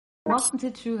Welcome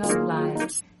to True Health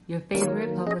Live, your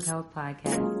favorite public health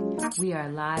podcast. We are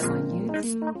live on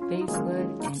YouTube,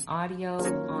 Facebook, and audio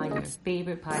on your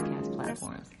favorite podcast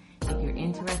platforms. If you're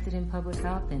interested in public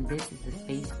health, then this is the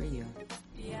space for you.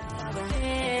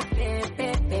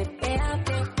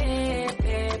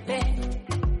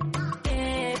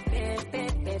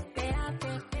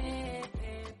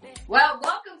 Well,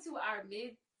 welcome to our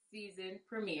mid-season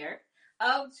premiere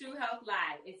of True Health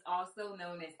Live. It's also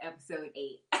known as episode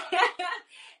 8.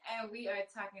 And we are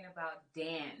talking about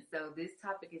dance. So this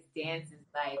topic is dance is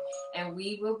life. And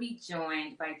we will be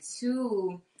joined by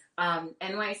two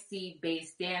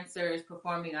NYC-based dancers,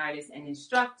 performing artists, and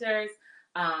instructors,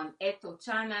 Eto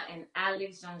Chana and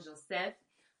Alex Jean-Joseph.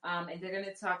 And they're going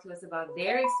to talk to us about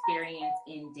their experience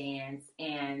in dance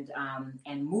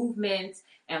and movement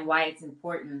and why it's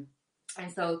important. And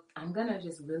so I'm going to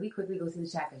just really quickly go to the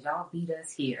chat because y'all beat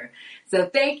us here. So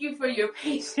thank you for your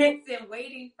patience and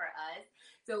waiting for us.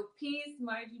 So peace,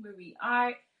 Margie Marie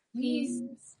Art. Peace,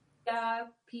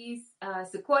 peace,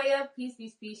 Sequoia. Peace,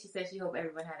 peace, peace. She said she hope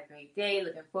everyone had a great day.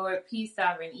 Looking forward. Peace,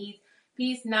 Sovereign East.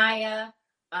 Peace, Naya.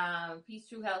 Peace,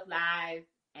 True Health Live.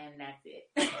 And that's it.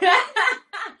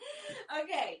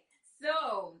 Okay.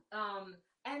 So,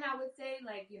 and I would say,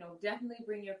 definitely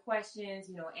bring your questions,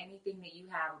 anything that you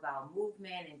have about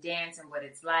movement and dance and what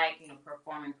it's like,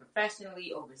 performing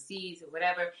professionally overseas or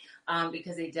whatever,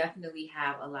 because they definitely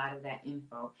have a lot of that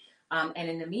info. And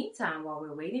in the meantime, while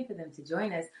we're waiting for them to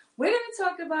join us, we're going to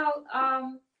talk about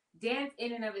dance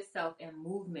in and of itself and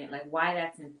movement, like why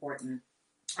that's important.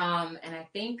 And I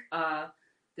think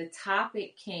the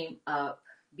topic came up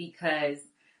because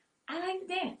I like to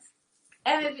dance.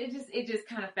 And it just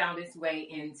kind of found its way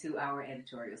into our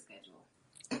editorial schedule.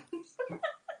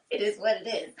 It is what it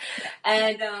is.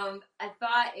 And I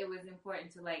thought it was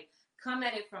important to come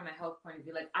at it from a health point of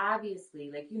view.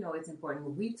 Obviously, it's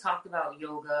important. We've talked about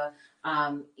yoga.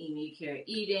 Yakira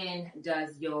Eden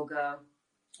does yoga.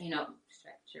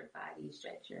 Stretch your body,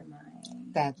 stretch your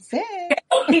mind. That's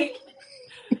it.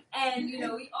 And,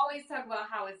 we always talk about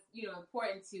how it's,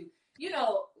 important to,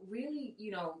 really,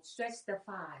 stretch the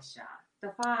fascia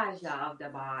of the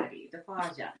body, the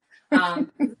fascia. We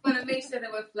want to make sure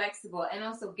that we're flexible and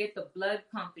also get the blood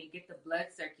pumping, get the blood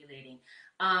circulating.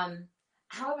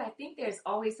 However, I think there's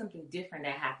always something different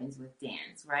that happens with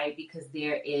dance, right? Because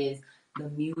there is the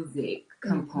music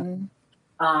component.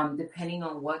 Mm-hmm. Depending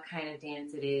on what kind of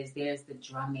dance it is, there's the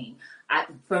drumming.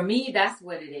 For me, that's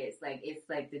what it is. It's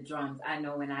like the drums. I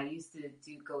know when I used to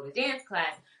go to dance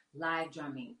class, live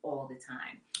drumming all the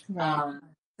time. Right.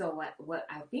 So what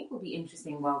I think will be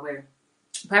interesting while we're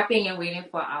prepping and waiting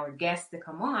for our guests to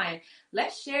come on,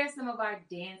 let's share some of our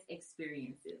dance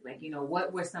experiences.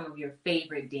 What were some of your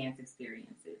favorite dance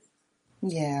experiences?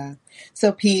 Yeah.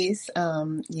 So peace,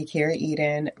 Yakira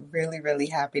Eden, really, really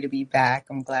happy to be back.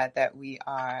 I'm glad that we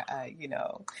are,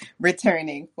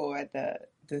 returning for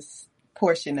this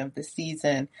portion of the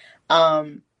season.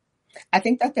 I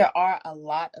think that there are a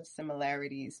lot of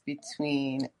similarities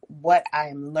between what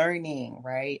I'm learning,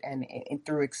 right, and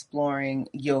through exploring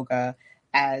yoga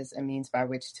as a means by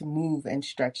which to move and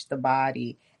stretch the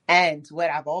body, and what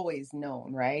I've always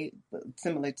known, right,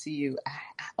 similar to you,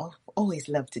 I always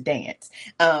loved to dance,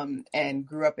 and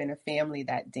grew up in a family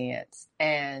that danced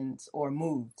or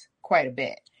moved quite a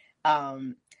bit.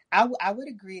 I would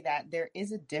agree that there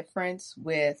is a difference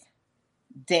with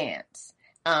dance.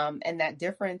 And that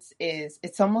difference is,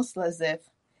 it's almost as if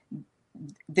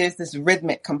there's this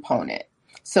rhythmic component.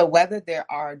 So whether there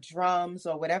are drums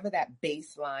or whatever that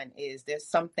bass line is, there's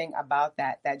something about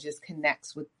that just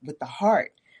connects with the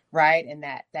heart, right? And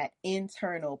that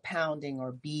internal pounding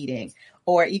or beating,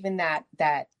 or even that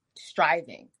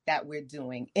striving that we're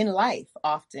doing in life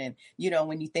often,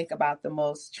 when you think about the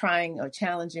most trying or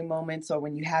challenging moments, or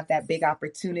when you have that big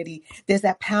opportunity, there's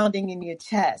that pounding in your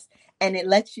chest, and it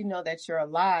lets you know that you're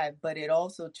alive, but it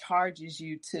also charges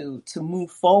you to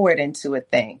move forward into a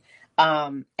thing.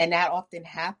 And that often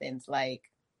happens.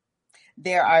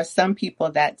 There are some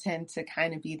people that tend to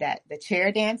kind of be the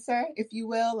chair dancer, if you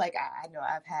will. I know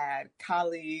I've had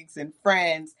colleagues and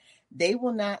friends, they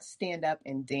will not stand up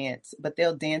and dance, but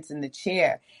they'll dance in the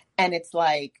chair. And it's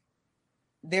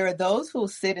there are those who will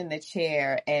sit in the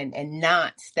chair and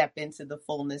not step into the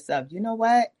fullness of, you know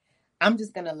what? I'm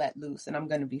just going to let loose and I'm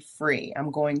going to be free.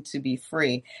 I'm going to be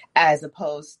free, as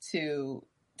opposed to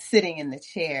sitting in the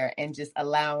chair and just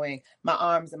allowing my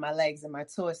arms and my legs and my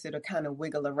torso to kind of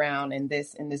wiggle around in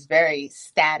this very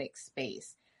static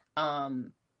space.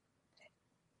 And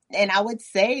I would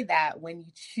say that when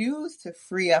you choose to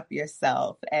free up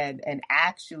yourself and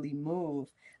actually move,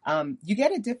 you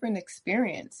get a different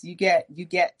experience. You get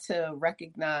to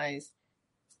recognize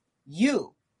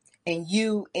you and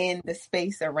you in the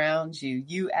space around you,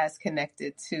 you as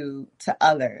connected to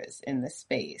others in the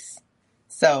space.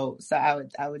 So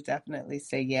I would definitely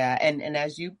say, yeah. And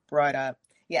as you brought up,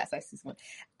 yes, I see someone.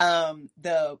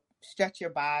 The stretch your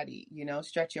body,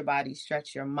 stretch your body,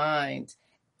 stretch your mind.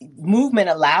 Movement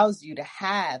allows you to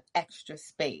have extra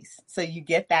space. So you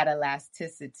get that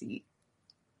elasticity.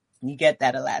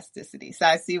 So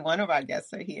I see one of our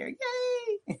guests are here.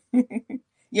 Yay!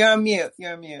 You're on mute.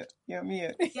 Yes.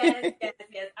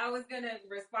 I was going to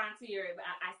respond to your,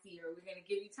 I see you. We're going to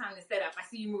give you time to set up. I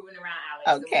see you moving around,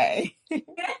 Alex. Okay.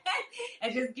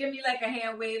 And just give me like a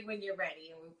hand wave when you're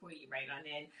ready and we'll pull you right on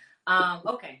in.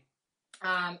 Okay.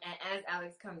 And as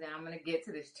Alex comes down, I'm going to get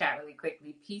to this chat really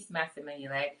quickly. Peace, Master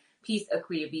Manuelite. Peace,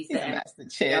 Akuya Bisa. Master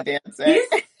Chair Dancer.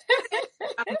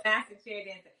 I'm Master Chair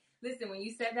Dancer. Listen, when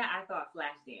you said that, I thought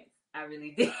flash dance. I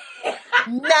really did.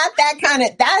 Not that kind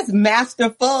of, that's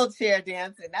masterful chair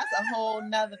dancing. That's a whole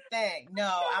nother thing.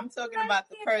 No, I'm talking about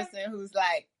the person who's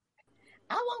like,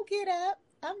 I won't get up.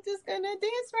 I'm just going to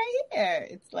dance right here.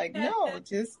 It's like, no,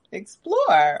 just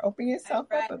explore. Open yourself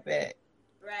up a bit.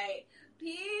 Right.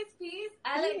 Peace.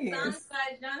 Alexandra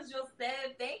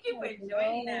Jean-Joseph, thank you for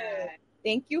joining us.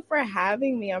 Thank you for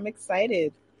having me. I'm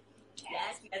excited.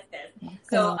 Yes.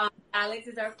 So Alex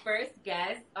is our first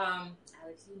guest.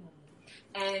 Alex, you know me.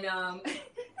 And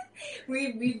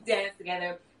we've danced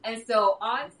together. And so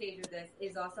on stage with us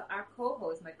is also our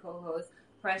co-host, my co-host,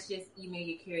 Precious Ime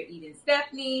Yakira Eden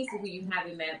Stephanie, who you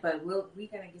haven't met, but we're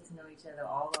gonna get to know each other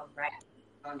all up right.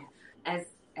 As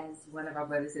one of our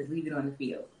brothers says, leave it on the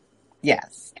field.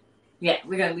 Yes. Yeah,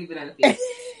 we're gonna leave it on the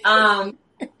field.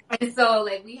 And so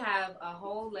like we have a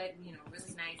whole really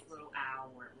nice little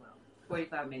hour,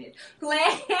 45 minutes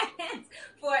planned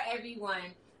for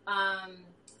everyone.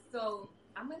 So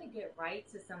I'm going to get right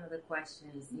to some of the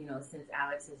questions, since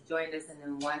Alex has joined us. And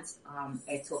then once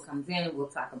Eto comes in, we'll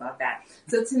talk about that.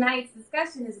 So tonight's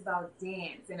discussion is about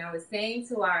dance. And I was saying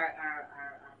to our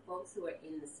folks who are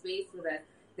in the space with us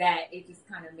that it just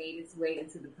kind of made its way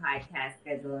into the podcast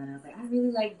schedule. And I was like, I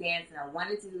really like dance and I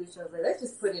wanted to do the show. But let's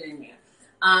just put it in there.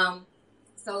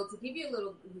 So to give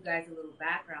you guys a little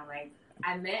background, like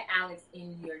I met Alex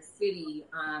in New York City,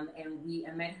 and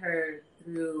I met her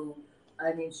through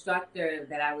an instructor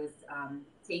that I was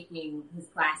taking his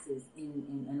classes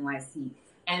in NYC.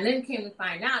 And then came to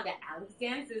find out that Alex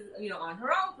dances, on her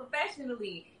own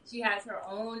professionally. She has her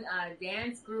own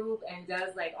dance group and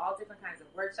does like all different kinds of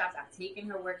workshops. I've taken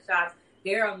her workshops.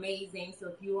 They're amazing. So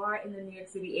if you are in the New York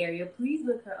City area, please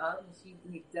look her up. And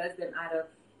she does them out of,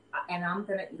 and I'm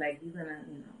going to, you're going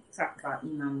to, talk about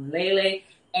Imam Lele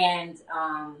and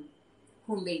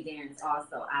Kumbe Dance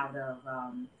also out of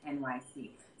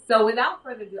NYC. So without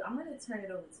further ado, I'm going to turn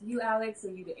it over to you, Alex, so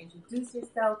you to introduce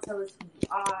yourself, tell us who you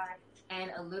are,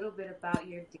 and a little bit about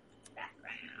your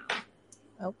background.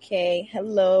 Okay.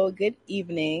 Hello. Good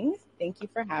evening. Thank you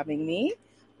for having me.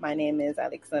 My name is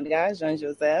Alexandra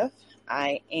Jean-Joseph.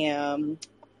 I am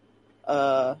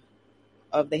of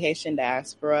the Haitian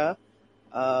diaspora.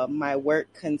 My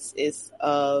work consists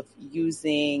of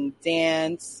using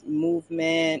dance,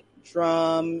 movement,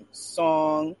 drum,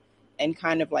 song, and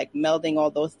kind of like melding all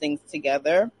those things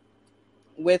together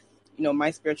with,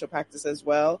 my spiritual practice as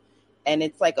well. And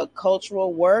it's like a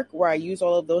cultural work where I use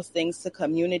all of those things to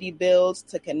community build,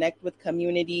 to connect with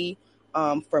community,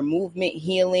 for movement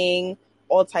healing,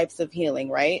 all types of healing,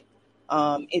 right?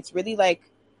 It's really like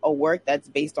a work that's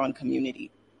based on community.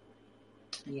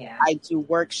 Yeah. I do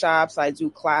workshops, I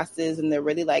do classes, and they're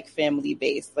really like family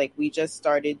based. Like we just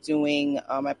started doing,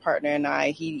 my partner and I,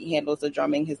 he handles the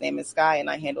drumming, his name is Sky, and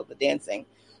I handle the dancing.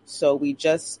 So we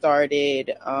just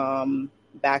started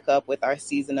back up with our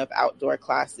season of outdoor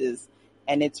classes.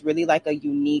 And it's really like a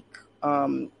unique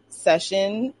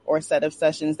session or set of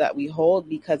sessions that we hold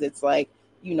because it's like,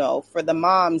 for the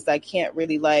moms that can't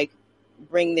really like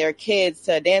bring their kids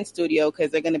to a dance studio because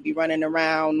they're going to be running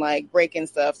around like breaking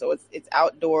stuff. So it's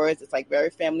outdoors. It's like very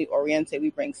family oriented.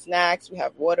 We bring snacks. We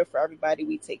have water for everybody.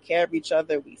 We take care of each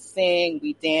other. We sing,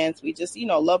 we dance. We just,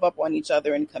 love up on each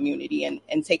other in community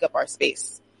and take up our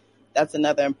space. That's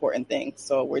another important thing.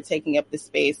 So we're taking up the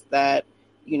space that,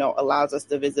 allows us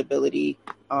the visibility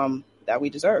that we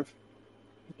deserve.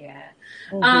 Yeah.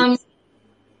 Mm-hmm.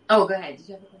 Oh, go ahead. Did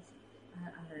you have a question?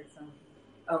 I heard something.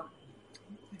 Oh.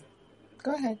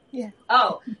 Go ahead. Yeah.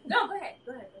 Oh, no, go ahead.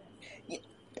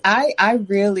 I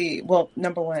really,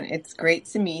 number one, it's great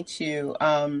to meet you.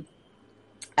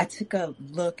 I took a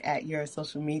look at your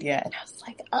social media and I was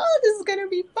like, oh, this is going to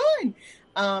be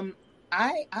fun.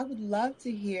 I would love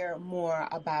to hear more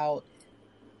about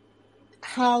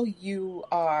how you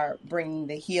are bringing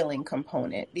the healing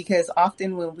component, because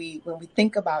often when we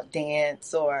think about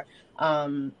dance or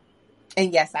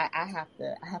and yes, I have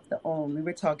to own. We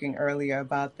were talking earlier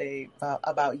about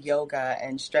about yoga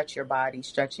and stretch your body,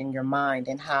 stretching your mind,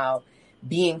 and how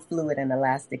being fluid and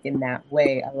elastic in that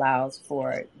way allows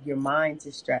for your mind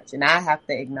to stretch. And I have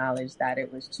to acknowledge that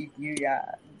it was Chief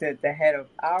Yuya, the head of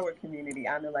our community,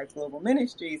 Honor Life Global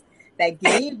Ministries, that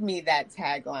gave me that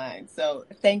tagline. So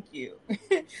thank you.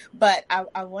 But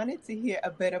I wanted to hear a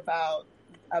bit about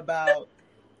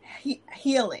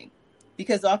healing,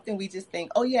 because often we just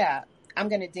think, oh yeah, I'm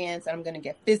going to dance and I'm going to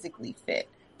get physically fit.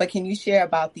 But can you share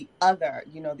about the other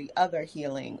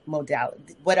healing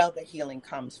modality? What other healing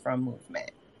comes from movement?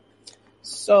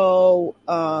 So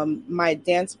my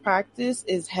dance practice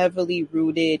is heavily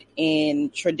rooted in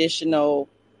traditional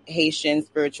Haitian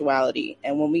spirituality.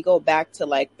 And when we go back to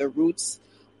like the roots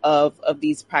of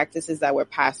these practices that were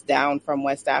passed down from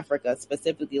West Africa,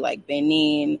 specifically like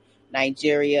Benin,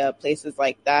 Nigeria, places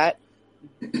like that.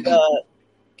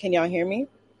 Can y'all hear me?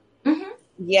 Mm-hmm.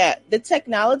 Yeah, the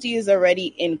technology is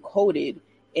already encoded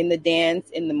in the dance,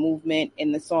 in the movement,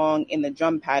 in the song, in the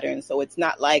drum pattern. So it's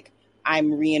not like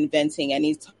I'm reinventing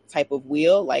any type of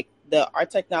wheel. Like our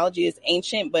technology is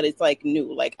ancient, but it's like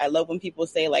new. Like I love when people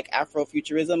say like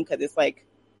Afrofuturism, because it's like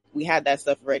we had that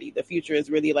stuff already. The future is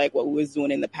really like what we was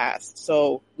doing in the past.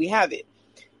 So we have it.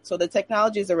 So the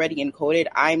technology is already encoded.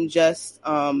 I'm just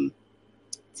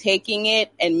taking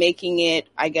it and making it,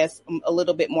 I guess, a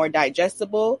little bit more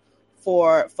digestible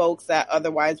for folks that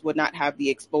otherwise would not have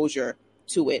the exposure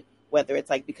to it, whether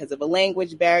it's like because of a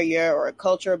language barrier or a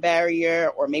culture barrier,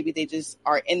 or maybe they just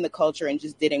are in the culture and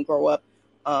just didn't grow up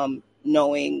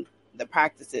knowing the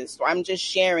practices. So I'm just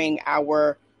sharing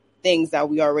our things that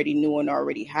we already knew and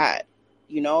already had.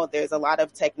 You know, there's a lot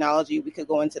of technology. We could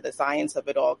go into the science of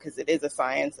it all, because it is a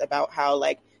science about how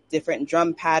like different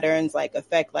drum patterns like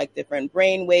affect like different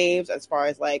brain waves, as far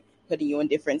as like putting you in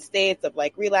different states of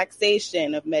like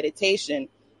relaxation, of meditation.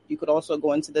 You could also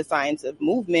go into the science of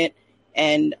movement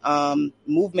and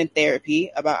movement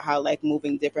therapy, about how like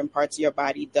moving different parts of your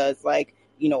body does like,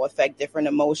 you know, affect different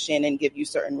emotion and give you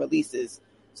certain releases.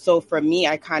 So for me,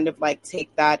 I kind of like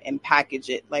take that and package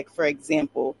it. Like, for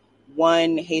example,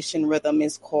 one Haitian rhythm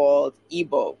is called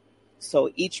Igbo. So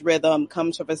each rhythm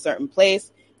comes from a certain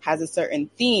place, has a certain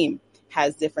theme,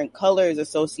 has different colors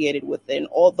associated with it. And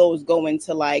all those go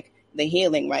into like the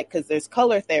healing, right? Because there's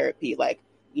color therapy, like,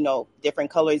 you know,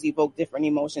 different colors evoke different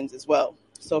emotions as well.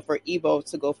 So for Igbo,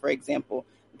 to go, for example,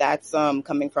 that's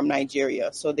coming from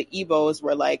Nigeria. So the Igbos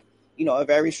were like, you know, a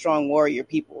very strong warrior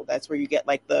people. That's where you get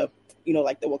like the, you know,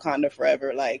 like the Wakanda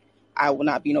forever, like, I will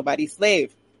not be nobody's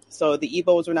slave. So the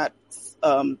Igbos were not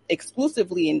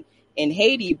exclusively in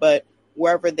Haiti, but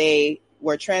wherever they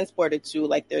were transported to,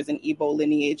 like there's an Igbo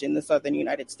lineage in the southern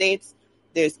United States.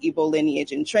 There's Igbo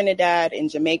lineage in Trinidad, in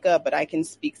Jamaica, but I can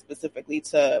speak specifically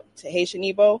to Haitian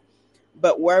Igbo.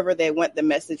 But wherever they went, the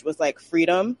message was like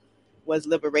freedom, was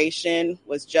liberation,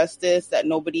 was justice, that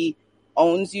nobody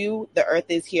owns you. The earth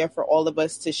is here for all of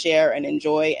us to share and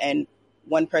enjoy, and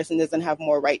one person doesn't have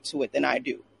more right to it than I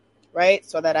do, right?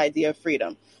 So that idea of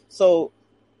freedom. So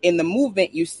in the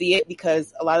movement, you see it,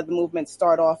 because a lot of the movements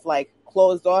start off like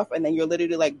closed off, and then you're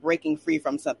literally like breaking free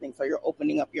from something. So you're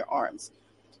opening up your arms.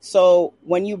 So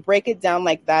when you break it down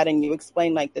like that and you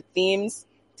explain like the themes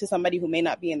to somebody who may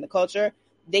not be in the culture,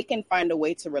 they can find a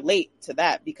way to relate to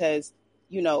that, because,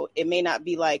 you know, it may not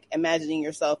be like imagining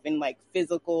yourself in like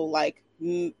physical, like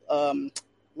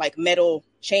metal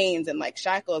chains and like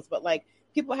shackles, but like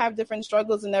people have different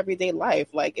struggles in everyday life.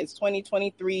 Like it's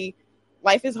 2023,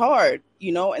 life is hard,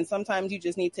 you know, and sometimes you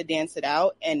just need to dance it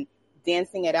out, and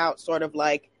dancing it out sort of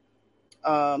like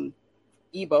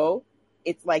Igbo,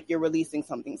 it's like you're releasing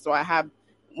something. So I have,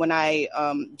 when I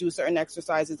do certain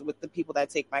exercises with the people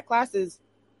that take my classes,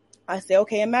 I say,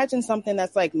 okay, imagine something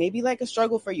that's like maybe like a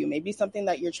struggle for you, maybe something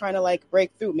that you're trying to like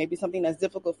break through, maybe something that's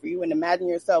difficult for you, and imagine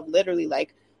yourself literally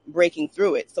like breaking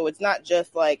through it. So it's not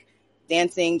just like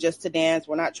dancing just to dance.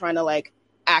 We're not trying to like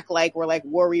act like we're like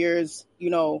warriors, you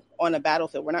know, on a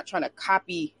battlefield. We're not trying to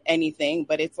copy anything,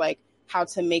 but it's like how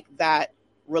to make that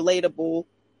relatable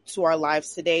to our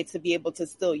lives today, to be able to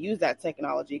still use that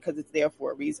technology, because it's there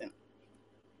for a reason,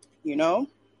 you know?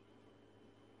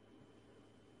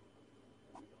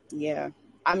 Yeah.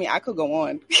 I mean, I could go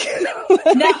on. No,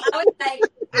 I was like,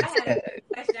 I had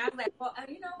a question. I was like, well,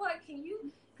 you know what? Can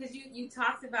you, because you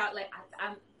talked about like,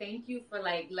 I thank you for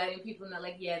like letting people know,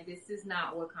 like, yeah, this is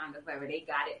not Wakanda Forever. They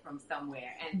got it from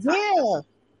somewhere, and about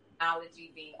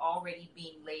technology already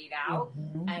being laid out,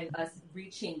 and us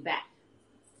reaching back,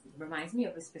 reminds me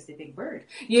of a specific bird,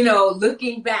 you know,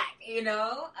 looking back, you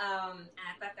know. I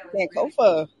thought that was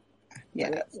Sankofa.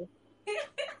 Yeah.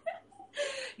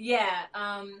 Yeah.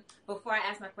 Before I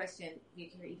ask my question,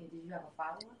 Eden, did you have a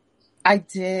follow-up? I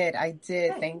did.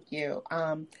 Good. Thank you.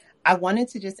 I wanted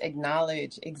to just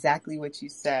acknowledge exactly what you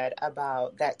said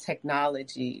about that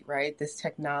technology, right? This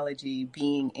technology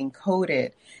being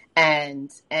encoded,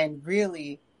 and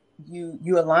really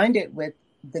you aligned it with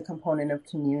the component of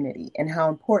community and how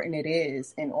important it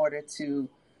is in order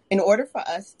for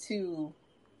us to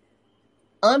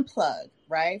unplug,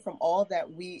 right, from all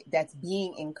that's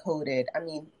being encoded. I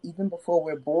mean, even before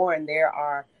we're born, there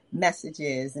are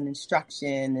messages and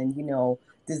instruction and, you know,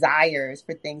 desires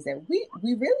for things that we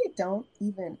really don't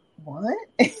even want,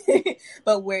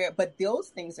 but those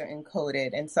things are encoded.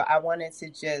 And so I wanted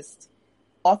to just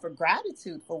offer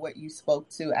gratitude for what you spoke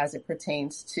to as it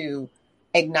pertains to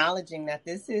acknowledging that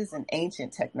this is an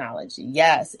ancient technology.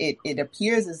 Yes, it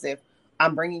appears as if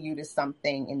I'm bringing you to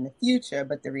something in the future,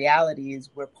 but the reality is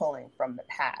we're pulling from the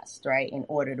past, right, in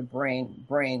order to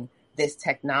bring this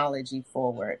technology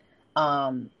forward.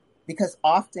 Because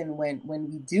often when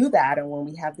we do that, and when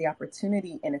we have the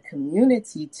opportunity in a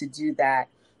community to do that,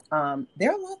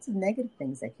 there are lots of negative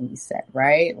things that can be said,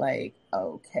 right? Like,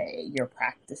 okay, you're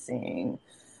practicing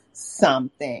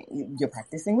something, you're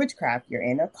practicing witchcraft, you're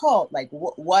in a cult. Like,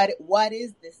 what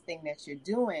is this thing that you're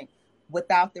doing,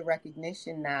 without the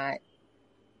recognition that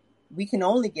we can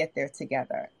only get there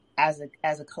together as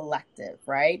a collective,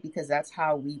 right? Because that's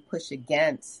how we push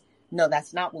against, no,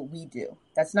 that's not what we do.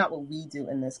 That's not what we do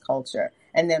in this culture.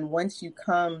 And then once you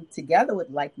come together with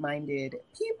like-minded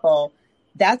people,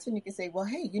 that's when you can say, well,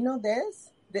 hey, you know,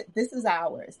 this is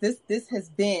ours. This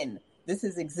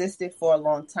has existed for a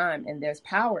long time, and there's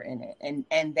power in it.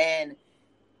 And then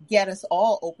get us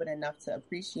all open enough to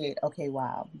appreciate, okay,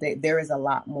 wow, there is a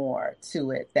lot more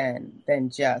to it than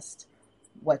just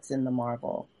what's in the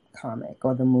Marvel comic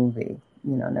or the movie,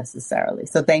 you know, necessarily.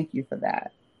 So thank you for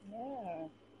that. Yeah.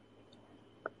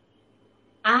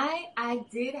 I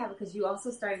did have, because you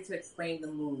also started to explain the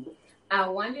move. I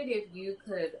wondered if you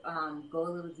could go a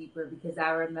little deeper, because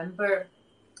I remember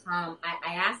I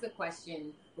asked a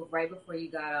question right before you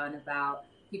got on about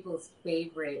people's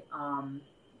favorite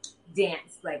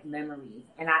dance like memories,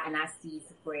 and I see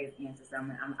Sephora's answer, so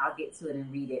I'll get to it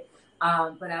and read it.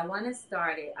 But I want to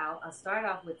start it. I'll start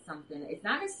off with something. It's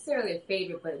not necessarily a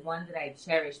favorite, but one that I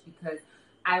cherish, because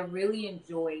I really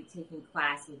enjoyed taking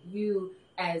class with you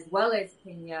as well as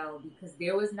Peniel, because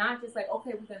there was not just like,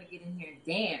 okay, we're going to get in here and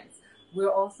dance. We're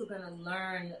also going to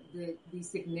learn the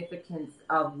significance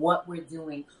of what we're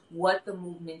doing, what the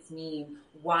movements mean,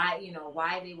 why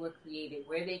they were created,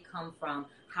 where they come from,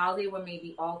 how they were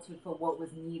maybe altered for what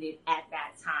was needed at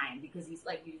that time. Because he's,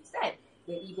 like you said,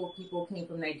 the Igbo people came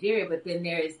from Nigeria, but then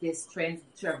there is this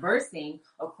traversing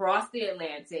across the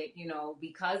Atlantic, you know,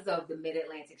 because of the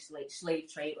mid-Atlantic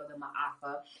slave trade, or the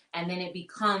Ma'afa, and then it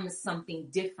becomes something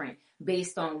different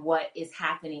based on what is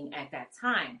happening at that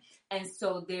time. And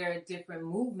so there are different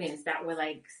movements that were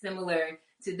like similar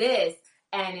to this.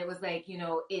 And it was like, you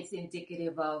know, it's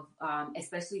indicative of,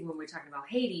 especially when we're talking about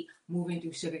Haiti, moving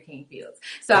through sugarcane fields.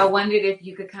 So I wondered if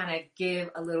you could kind of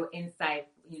give a little insight,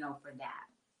 you know, for that.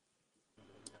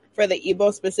 For the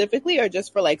Igbo specifically, or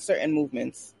just for like certain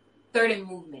movements? Certain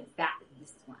movements,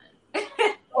 this one.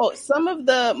 Oh, some of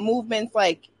the movements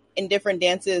like in different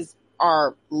dances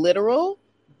are literal,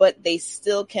 but they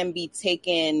still can be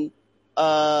taken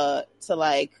to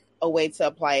like a way to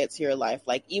apply it to your life.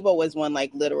 Like Igbo was one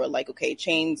like literal, like, okay,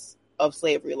 chains of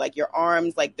slavery, like your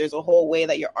arms, like there's a whole way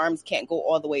that your arms can't go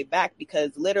all the way back,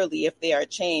 because literally if they are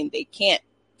chained, they can't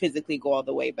physically go all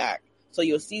the way back. So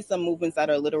you'll see some movements that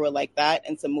are literal like that,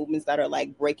 and some movements that are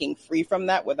like breaking free from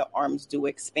that, where the arms do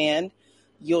expand.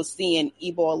 You'll see in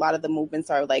Igbo, a lot of the movements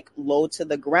are like low to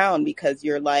the ground, because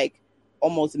you're like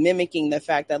almost mimicking the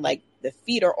fact that like the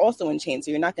feet are also in chains.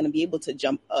 So you're not going to be able to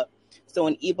jump up. So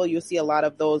in Igbo, you'll see a lot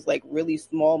of those like really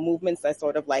small movements that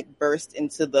sort of like burst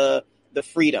into the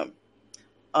freedom.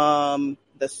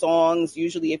 The songs,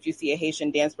 usually if you see a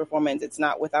Haitian dance performance, it's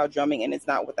not without drumming and it's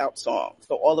not without song.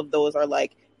 So all of those are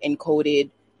like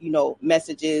encoded, you know,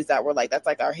 messages that were like, that's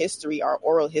like our history, our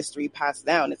oral history passed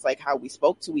down. It's like how we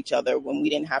spoke to each other when we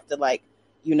didn't have to like,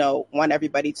 you know, want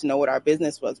everybody to know what our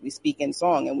business was. We speak in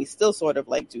song, and we still sort of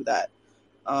like do that.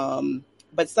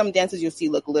 But some dances you'll see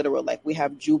look literal. Like we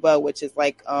have Juba, which is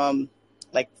like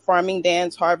farming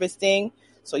dance, harvesting.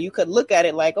 So you could look at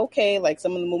it like, okay, like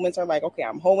some of the movements are like, okay,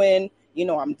 I'm hoeing, you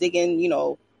know, I'm digging, you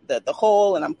know, the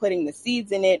hole, and I'm putting the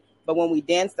seeds in it. But when we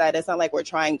dance that, it's not like we're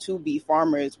trying to be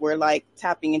farmers. We're like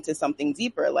tapping into something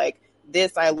deeper. Like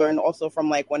this I learned also from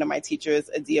like one of my teachers,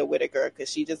 Adia Whitaker, because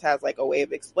she just has like a way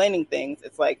of explaining things.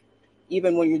 It's like,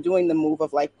 even when you're doing the move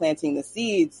of like planting the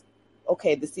seeds,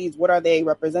 okay, the seeds, what are they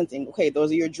representing? Okay,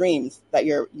 those are your dreams that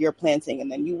you're planting,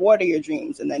 and then you water your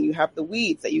dreams, and then you have the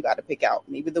weeds that you got to pick out.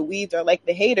 Maybe the weeds are like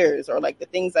the haters or like the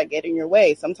things that get in your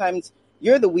way. Sometimes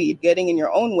you're the weed getting in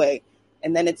your own way,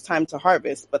 and then it's time to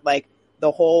harvest. But like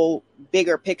the whole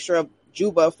bigger picture of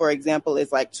Juba, for example,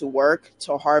 is like to work,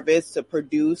 to harvest, to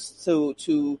produce, to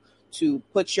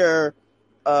put your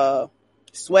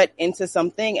sweat into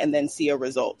something and then see a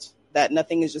result. That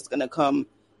nothing is just going to come,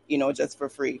 just for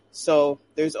free. So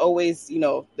there's always,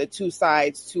 the two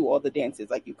sides to all the dances.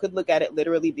 Like you could look at it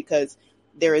literally because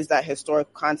there is that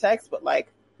historical context, but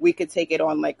like we could take it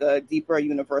on like a deeper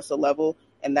universal level.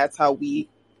 And that's how we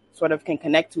sort of can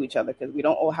connect to each other, because we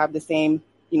don't all have the same,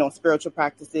 spiritual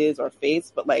practices or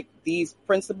faiths, but like these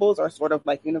principles are sort of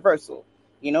like universal,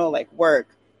 like work,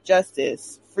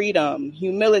 justice, freedom,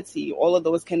 humility. All of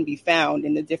those can be found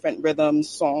in the different rhythms,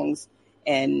 songs,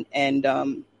 and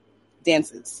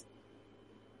dances.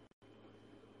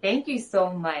 Thank you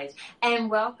so much. And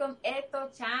welcome, Eto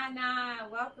Chana.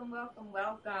 Welcome.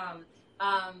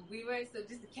 So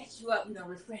just to catch you up,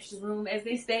 refresh the room, as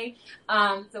they say.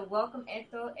 So welcome,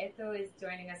 Eto. Eto is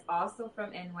joining us also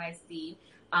from NYC.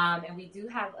 And we do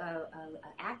have an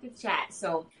active chat.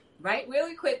 So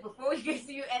really quick, before we get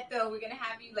to you, Eto, we're going to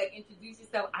have you introduce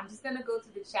yourself. I'm just going to go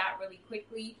to the chat really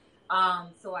quickly.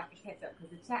 So I can catch up,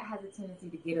 because the chat has a tendency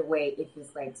to get away if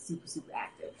it's super, super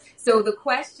active. So the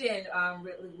question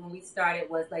really when we started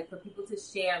was for people to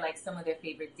share some of their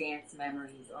favorite dance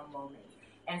memories or moments.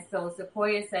 And so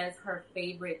Sequoia says her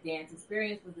favorite dance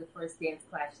experience was the first dance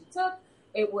class she took.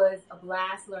 It was a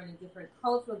blast learning different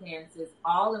cultural dances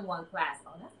all in one class.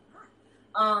 Oh, that's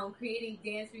fun. Creating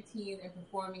dance routines and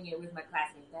performing it with my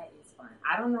classmates. That is fun.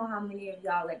 I don't know how many of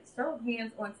y'all, show of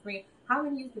hands on screen, how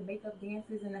many used to make up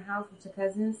dances in the house with your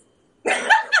cousins?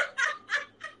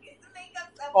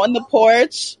 On the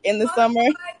porch in the summer.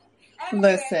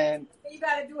 Listen. You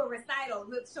got to do a recital,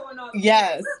 showing off.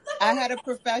 Yes. I had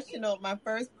my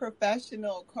first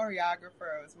professional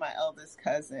choreographer was my eldest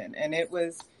cousin. And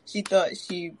she thought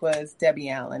she was Debbie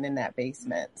Allen in that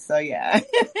basement. So, yeah.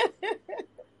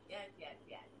 Yes.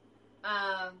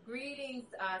 Greetings,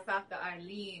 Safta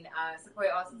Arlene.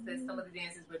 Sequoia also says some of the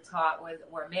dances were taught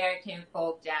were American,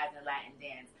 folk, jazz, and Latin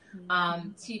dance.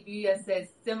 Chibuya says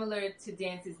similar to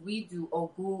dances we do,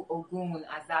 Ogu, Ogun,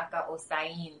 Azaka,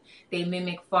 Osain. They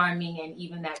mimic farming and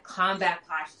even that combat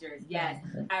postures. Yes,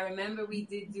 I remember we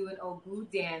did do an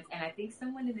Ogu dance, and I think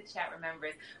someone in the chat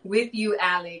remembers, with you,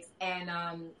 Alex, and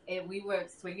we were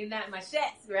swinging that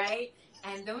machetes, right?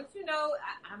 And don't you know,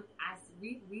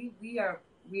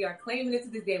 we are claiming it to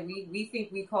this day. We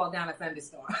think we called down a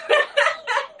thunderstorm.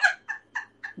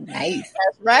 Nice.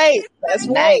 That's right. That's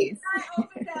nice. I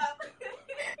opened up, and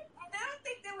I don't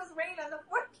think there was rain on the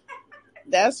forecast.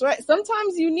 That's right.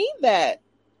 Sometimes you need that.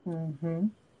 Mm-hmm.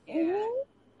 Yeah.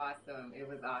 Awesome. It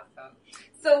was awesome.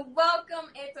 So welcome,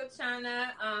 Eto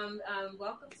Chana.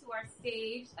 Welcome to our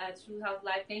stage, True Health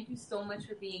Live. Thank you so much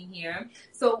for being here.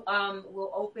 So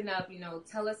we'll open up,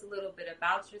 tell us a little bit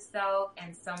about yourself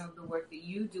and some of the work that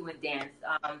you do in dance.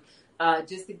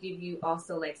 Just to give you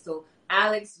also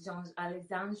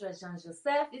Alexandra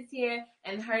Jean-Joseph is here,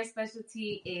 and her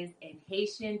specialty is in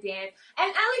Haitian dance.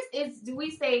 And Alex, do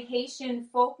we say Haitian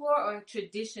folklore or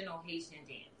traditional Haitian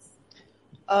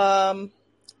dance?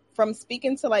 From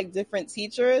speaking to different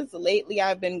teachers, lately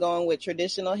I've been going with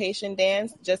traditional Haitian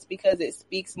dance, just because it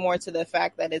speaks more to the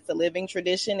fact that it's a living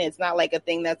tradition. It's not a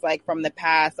thing that's from the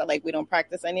past that we don't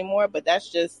practice anymore, but that's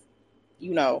just,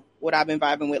 what I've been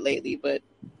vibing with lately. But,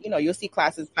 you'll see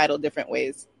classes titled different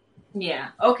ways. Yeah.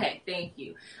 Okay. Thank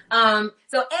you. So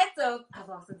Eto, I've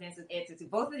also danced with Eto too.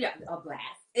 Both of y'all are blast.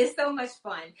 It's so much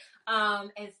fun.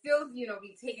 And still, be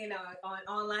taking on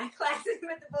online classes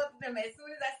with the both of them. As soon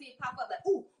as I see it pop up,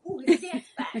 ooh, it's dance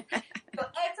class. So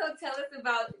Eto, tell us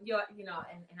about your, and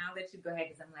I'll let you go ahead,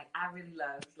 because I'm I really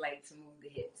love to move the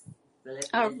hips. So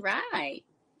all right.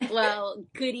 Well,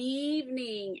 good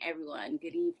evening, everyone.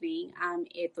 Good evening. I'm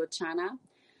Eto Chana.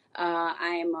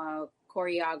 I'm a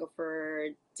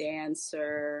choreographer,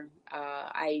 dancer.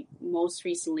 I most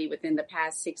recently, within the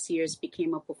past 6 years,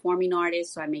 became a performing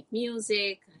artist. So I make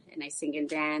music and I sing and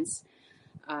dance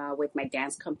with my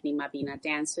dance company, Mabina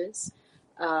Dancers.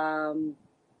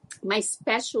 My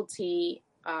specialty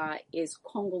is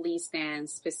Congolese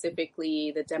dance,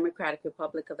 specifically the Democratic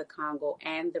Republic of the Congo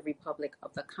and the Republic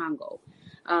of the Congo.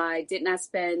 I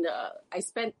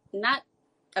spent not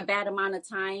a bad amount of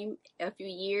time, a few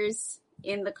years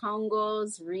in the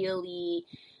Congos, really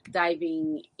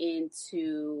diving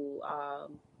into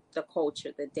the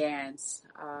culture, the dance.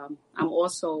 I'm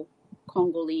also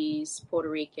Congolese, Puerto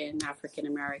Rican, African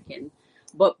American,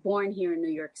 but born here in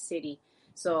New York City.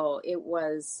 So it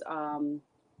was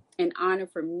an honor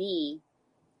for me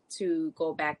to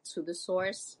go back to the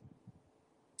source,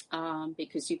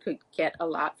 because you could get a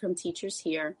lot from teachers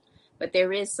here, but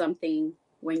there is something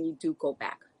when you do go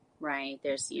back, right?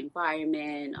 There's the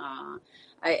environment.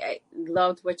 I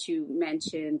loved what you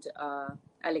mentioned,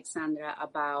 Alexandra,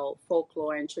 about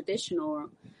folklore and traditional,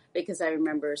 because I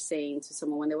remember saying to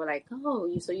someone when they were like, oh,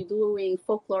 so you're doing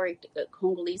folkloric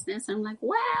Congolese dance? I'm like,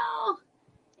 well,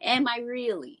 am I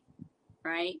really?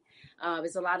 Right?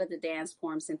 There's a lot of the dance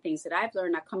forms and things that I've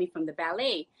learned are coming from the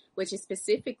ballet, which is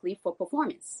specifically for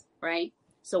performance, right?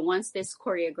 So once there's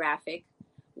choreographic,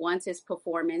 once there's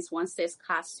performance, once there's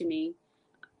costuming,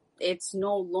 it's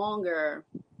no longer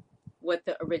what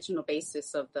the original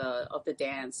basis of the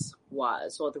dance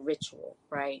was, or the ritual,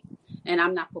 right? And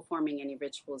I'm not performing any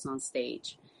rituals on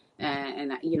stage.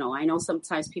 And you know, I know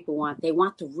sometimes people want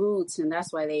the roots, and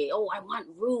that's why I want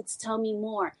roots. Tell me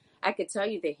more. I could tell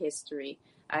you the history.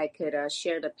 I could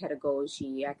share the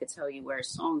pedagogy. I could tell you where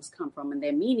songs come from and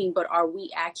their meaning, but are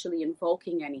we actually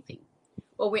invoking anything?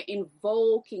 Well, we're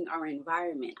invoking our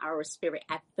environment, our spirit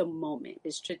at the moment.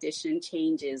 This tradition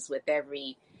changes with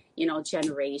every,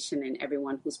 generation and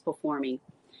everyone who's performing.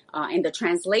 And the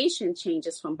translation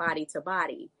changes from body to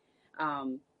body.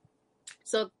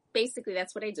 So basically,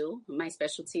 that's what I do. My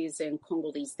specialty is in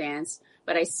Congolese dance.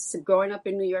 But growing up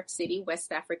in New York City,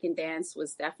 West African dance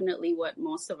was definitely what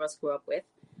most of us grew up with.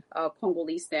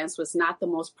 Congolese dance was not the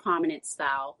most prominent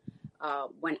style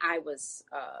when I was,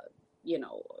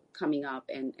 coming up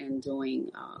and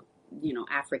doing,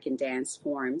 African dance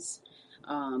forms.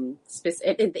 And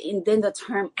then the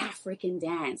term African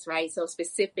dance, right? So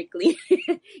specifically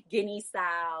Guinea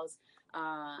styles.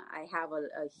 I have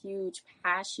a huge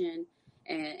passion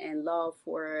and love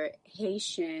for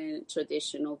Haitian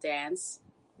traditional dance,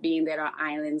 being that our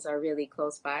islands are really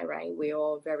close by, right? We're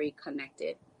all very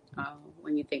connected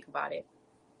when you think about it.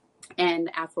 And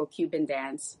Afro-Cuban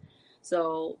dance.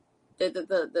 So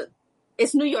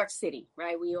it's New York City,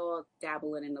 right? We all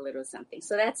dabble in a little something.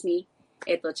 So that's me,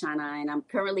 Etochana, and I'm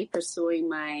currently pursuing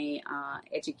my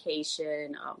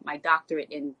education, my doctorate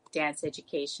in dance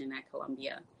education at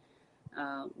Columbia.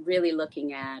 Really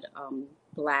looking at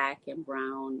Black and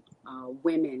brown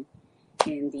women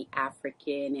in the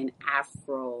African and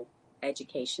Afro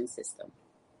education system.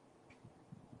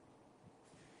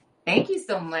 Thank you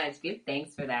so much. Give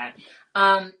thanks for that.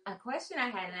 A question I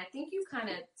had, and I think you kind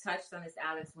of touched on this,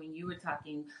 Alex, when you were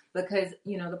talking, because,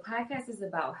 the podcast is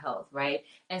about health, right?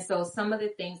 And so some of the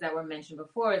things that were mentioned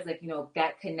before is like,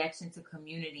 that connection to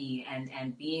community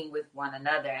and being with one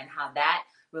another and how that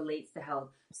relates to health.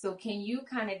 So can you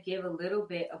kind of give a little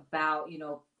bit about,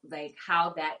 like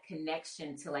how that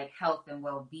connection to like health and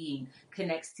well-being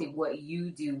connects to what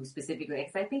you do specifically?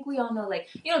 Because I think we all know, like,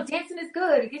 dancing is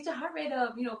good. It gets your heart rate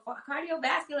up,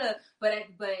 cardiovascular, but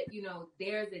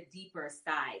there's a deeper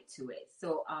side to it.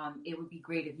 So it would be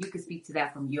great if you could speak to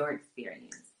that from your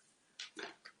experience.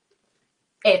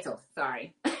 Eto,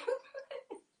 sorry.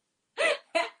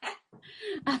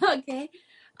 Okay.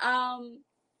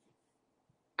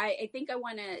 I think I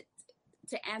want to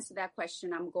answer that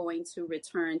question. I'm going to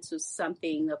return to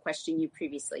a question you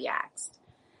previously asked.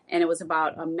 And it was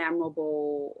about a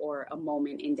memorable or a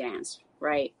moment in dance,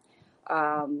 right?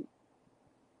 I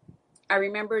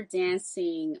remember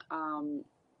dancing,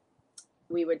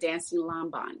 we were dancing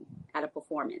Lamban at a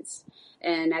performance.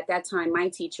 And at that time, my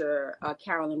teacher,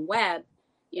 Carolyn Webb,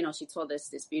 she told us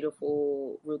this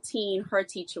beautiful routine. Her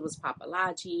teacher was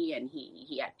Papalaji, and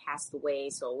he had passed away.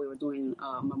 So we were doing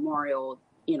a memorial,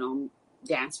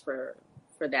 dance for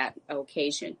that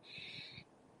occasion.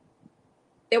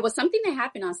 There was something that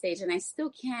happened on stage, and I still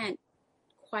can't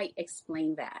quite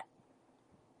explain that.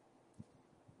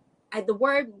 The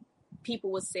word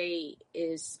people would say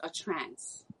is a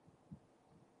trance.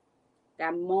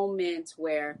 That moment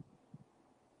where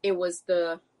it was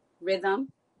the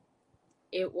rhythm,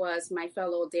 it was my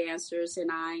fellow dancers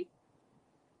and I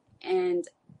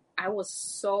was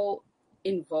so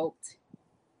invoked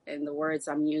in the words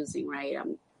I'm using, right?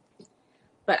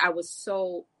 But I was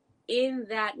so in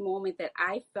that moment that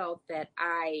I felt that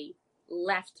I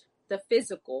left the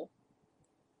physical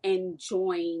and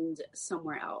joined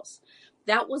somewhere else.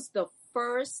 That was the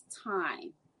first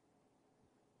time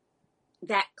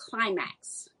that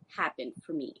climax happened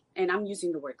for me. And I'm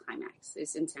using the word climax.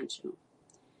 It's intentional.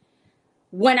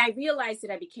 When I realized it,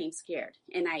 I became scared.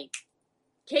 And I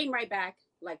came right back,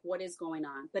 like what is going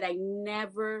on, but I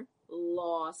never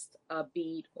lost a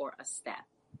beat or a step.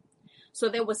 So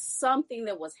there was something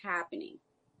that was happening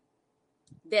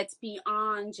that's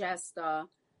beyond just a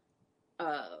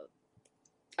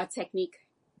technique,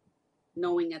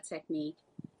 knowing a technique.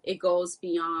 It goes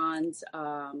beyond,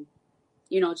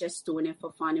 just doing it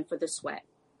for fun and for the sweat.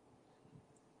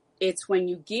 It's when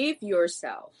you give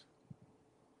yourself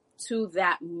to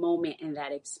that moment and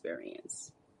that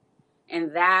experience.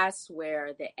 And that's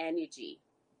where the energy,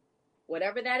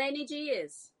 whatever that energy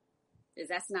is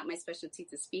that's not my specialty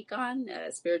to speak on,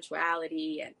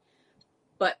 spirituality,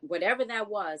 but whatever that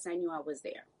was, I knew I was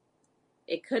there.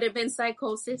 It could have been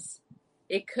psychosis.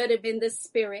 It could have been the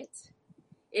spirit.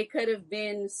 It could have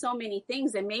been so many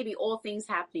things, and maybe all things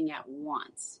happening at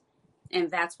once. And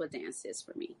that's what dance is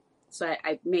for me. So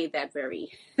I made that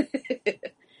very, and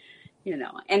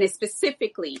it's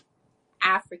specifically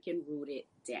African-rooted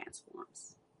dance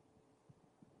forms.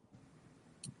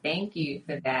 Thank you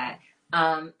for that.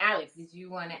 Alex, did you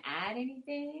want to add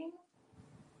anything?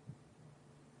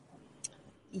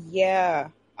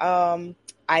 Yeah.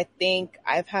 I think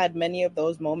I've had many of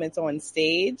those moments on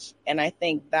stage, and I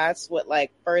think that's what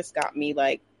first got me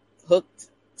hooked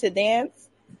to dance.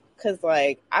 Cause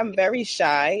I'm very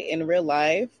shy in real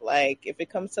life. If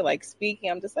it comes to speaking,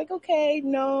 I'm just okay,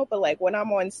 no. But when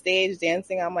I'm on stage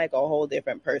dancing, I'm a whole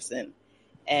different person.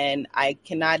 And I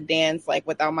cannot dance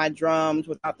without my drums,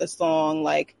 without the song.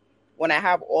 When I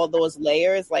have all those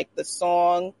layers, the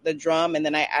song, the drum, and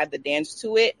then I add the dance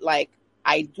to it,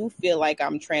 I do feel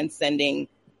I'm transcending,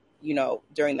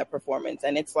 during the performance.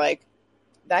 And it's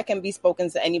that can be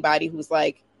spoken to anybody who's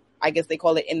I guess they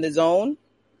call it in the zone,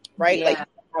 right? Yeah.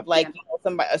 Have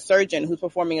somebody, a surgeon who's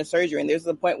performing a surgery, and there's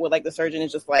a point where the surgeon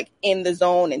is just in the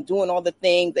zone and doing all the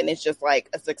things, and it's just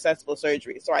a successful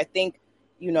surgery. So I think,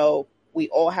 we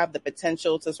all have the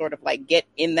potential to sort of get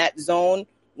in that zone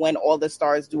when all the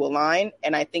stars do align.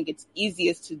 And I think it's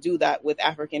easiest to do that with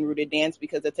African rooted dance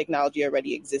because the technology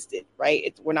already existed,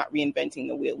 right? We're not reinventing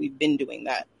the wheel. We've been doing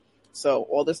that. So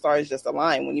all the stars just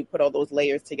align when you put all those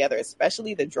layers together,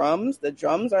 especially the drums. The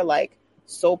drums are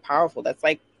so powerful. That's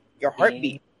your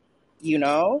heartbeat,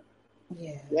 Yeah.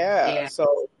 Yeah.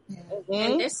 So,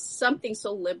 and there's something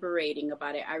so liberating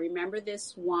about it. I remember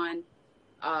this one,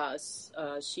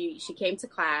 she came to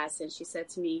class and she said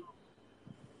to me,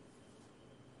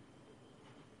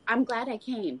 I'm glad I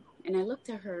came. And I looked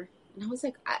at her and I was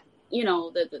like,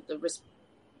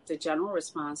 the general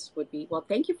response would be, well,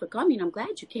 thank you for coming. I'm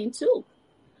glad you came too.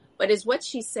 But it's what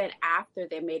she said after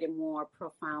that made it more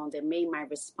profound and made my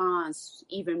response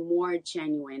even more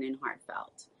genuine and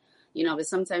heartfelt. But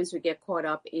sometimes we get caught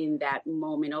up in that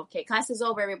moment. Okay, class is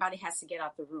over. Everybody has to get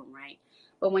out the room, right?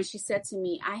 But when she said to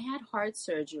me, I had heart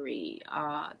surgery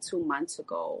 2 months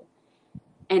ago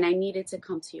and I needed to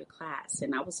come to your class.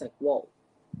 And I was like, whoa.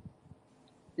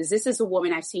 This is a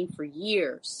woman I've seen for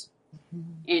years.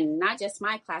 Mm-hmm. And not just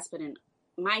my class, but in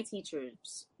my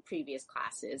teacher's previous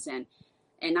classes. And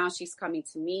now she's coming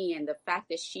to me. And the fact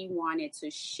that she wanted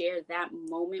to share that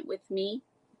moment with me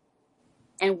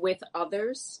and with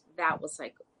others, that was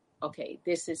okay,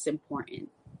 this is important.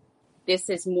 This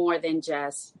is more than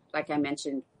just, like I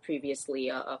mentioned previously,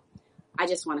 I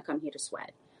just want to come here to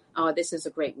sweat. Oh, this is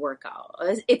a great workout.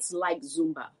 It's like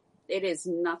Zumba. It is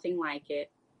nothing like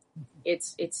it.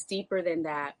 It's deeper than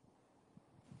that.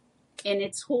 And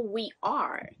it's who we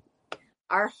are.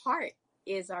 Our heart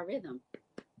is our rhythm.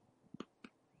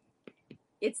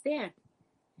 It's there.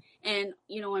 And,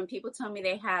 when people tell me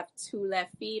they have 2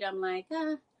 left feet, I'm like,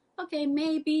 okay,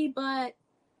 maybe, but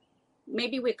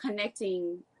maybe we're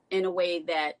connecting in a way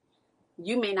that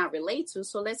you may not relate to.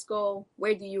 So let's go,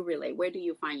 where do you relate? Where do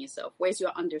you find yourself? Where's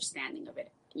your understanding of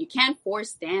it? You can't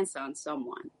force dance on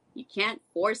someone. You can't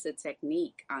force a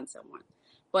technique on someone.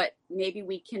 But maybe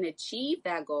we can achieve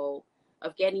that goal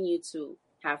of getting you to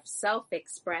have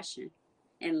self-expression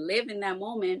and live in that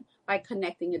moment by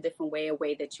connecting a different way, a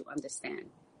way that you understand.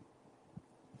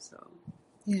 So.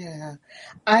 Yeah,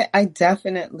 I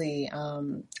definitely,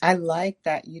 I like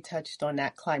that you touched on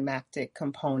that climactic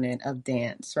component of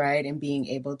dance, right? And being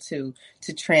able to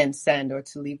transcend or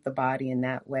to leave the body in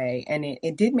that way. And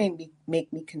it did make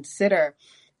me consider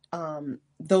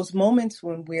those moments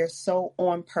when we're so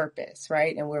on purpose,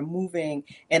 right? And we're moving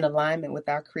in alignment with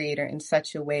our creator in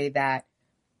such a way that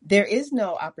there is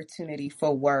no opportunity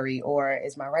for worry or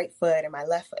is my right foot and my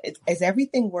left foot, is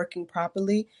everything working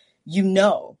properly?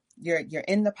 You're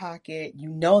in the pocket,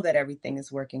 that everything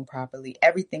is working properly,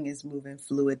 everything is moving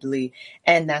fluidly.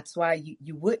 And that's why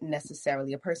you wouldn't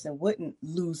necessarily, a person wouldn't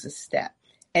lose a step.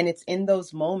 And it's in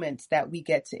those moments that we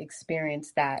get to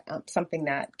experience that. Something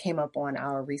that came up on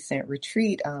our recent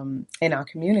retreat in our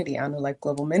community, Honor Life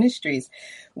Global Ministries,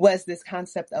 was this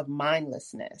concept of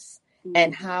mindlessness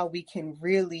and how we can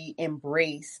really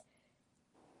embrace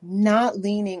not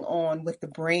leaning on what the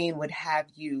brain would have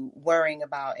you worrying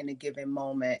about in a given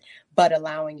moment, but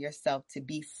allowing yourself to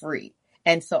be free.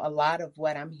 And so a lot of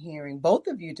what I'm hearing both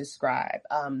of you describe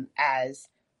as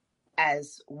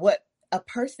what a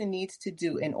person needs to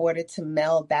do in order to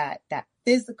meld that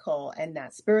physical and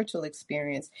that spiritual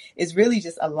experience is really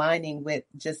just aligning with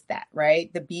just that,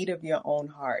 right? The beat of your own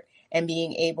heart and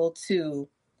being able to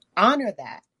honor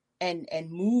that and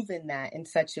move in that in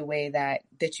such a way that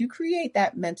you create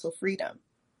that mental freedom,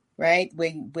 right?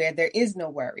 Where there is no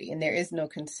worry and there is no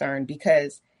concern,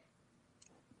 because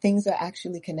things are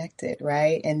actually connected,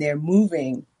 right? And they're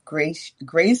moving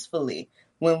gracefully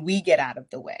when we get out of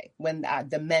the way, when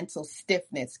the mental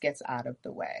stiffness gets out of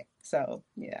the way. So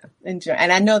yeah, enjoy.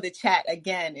 And I know the chat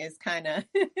again is kind of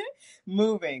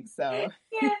moving. So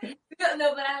yeah,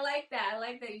 no, but I like that. I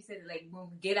like that you said like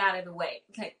move, get out of the way.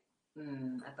 It's like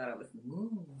I thought it was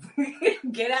move,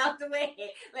 get out the way.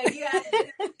 Like you have to tell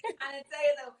you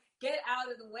though, get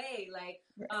out of the way, like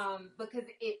because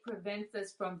it prevents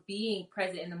us from being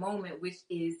present in the moment, which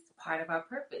is part of our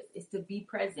purpose, is to be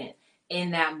present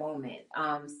in that moment.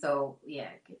 So yeah,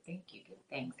 good, thank you, good,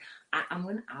 thanks. I'm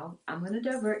gonna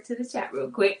divert to the chat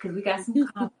real quick because we got some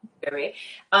commentary.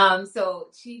 So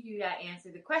Chief, you got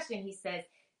answered the question. He says,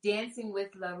 dancing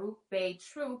with La Rupe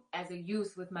troupe as a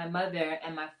youth with my mother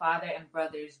and my father and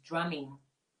brothers drumming.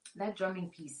 That drumming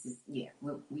piece is, yeah,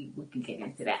 we can get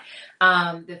into that.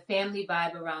 The family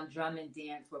vibe around drum and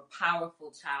dance were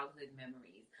powerful childhood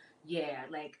memories. Yeah,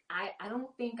 like I don't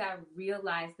think I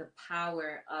realized the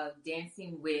power of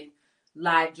dancing with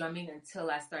live drumming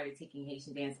until I started taking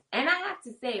Haitian dance. And I have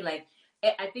to say, like,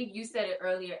 I think you said it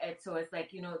earlier, Ed, so it's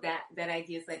like, you know, that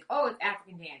idea is like, oh, it's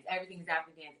African dance. Everything's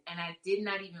African dance. And I did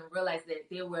not even realize that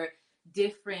there were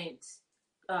different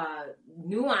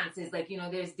nuances. Like, you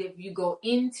know, you go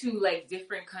into like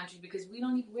different countries because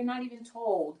we're not even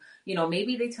told, you know,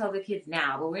 maybe they tell the kids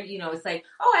now, but we're, you know, it's like,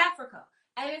 oh, Africa.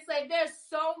 And it's like, there's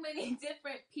so many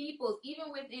different peoples,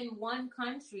 even within one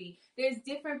country, there's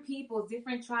different peoples,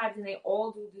 different tribes, and they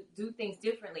all do things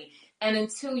differently. And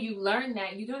until you learn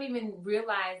that, you don't even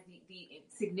realize the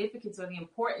significance or the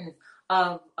importance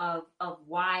of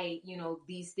why, you know,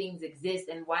 these things exist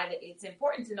and why it's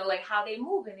important to know like how they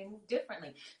move, and they move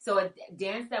differently. So a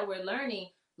dance that we're learning,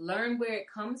 learn where it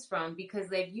comes from,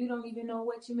 because like you don't even know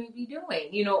what you may be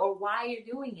doing, you know, or why you're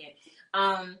doing it.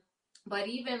 But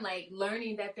even like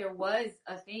learning that there was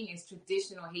a thing as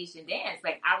traditional Haitian dance,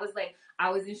 like I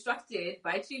was instructed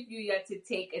by Chief Yuya to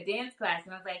take a dance class,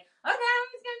 and I was like, okay,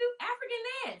 I'm just gonna do African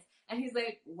dance. And he's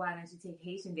like, why don't you take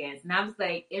Haitian dance? And I was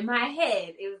like, in my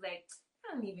head, it was like,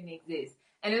 I don't even exist.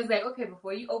 And it was like, okay,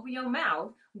 before you open your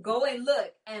mouth, go and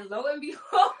look. And lo and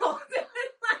behold, it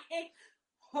was like,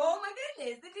 oh my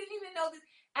goodness, I didn't even know this.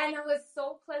 And I was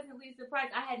so pleasantly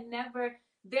surprised. I had never,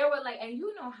 there were like, and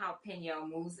you know how Peña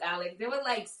moves, Alex. There were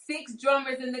like 6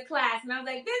 drummers in the class. And I was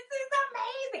like, this is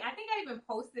amazing. I think I even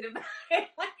posted about it.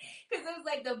 Because it was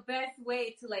like the best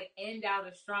way to like end out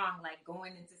a strong, like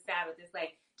going into Sabbath. It's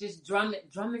like, just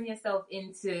drumming yourself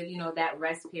into, you know, that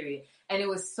rest period. And it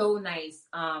was so nice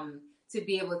to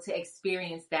be able to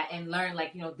experience that and learn,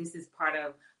 like, you know, this is part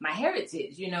of my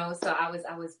heritage, you know. So I was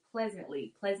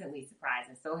pleasantly surprised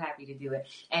and so happy to do it.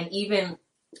 And even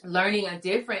learning a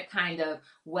different kind of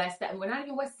we're not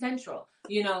even West Central,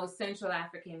 you know, Central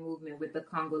African movement with the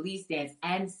Congolese dance,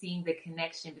 and seeing the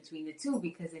connection between the two,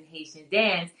 because in Haitian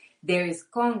dance there is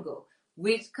Congo,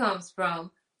 which comes from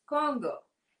Congo.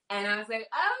 And I was like,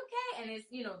 okay. And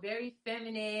it's, you know, very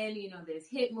feminine, you know, there's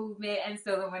hip movement. And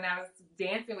so when I was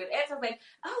dancing with Ed, I was like,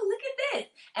 oh, look at this.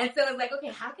 And so it's like,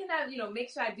 okay, how can I, you know, make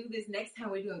sure I do this next time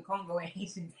we're doing Congo and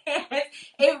Haitian dance?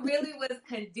 It really was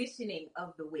conditioning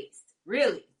of the waist.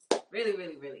 Really.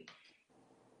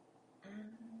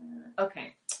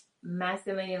 Okay.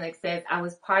 Maximilian like says, I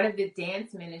was part of the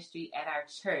dance ministry at our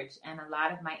church, and a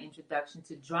lot of my introduction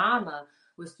to drama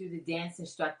was through the dance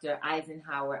instructor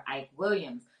Eisenhower Ike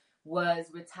Williams. Was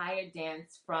retired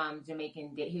dance from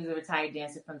Jamaican. He was a retired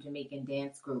dancer from Jamaican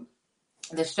Dance Group.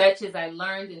 The stretches I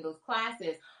learned in those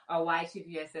classes are why Chief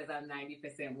US says I'm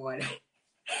 90% water,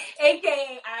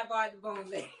 aka I bought the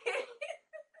boneless.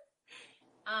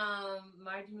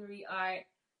 Margie Marie Art.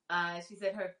 She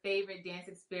said her favorite dance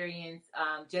experience,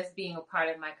 just being a part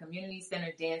of my community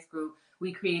center dance group.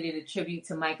 We created a tribute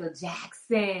to Michael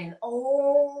Jackson.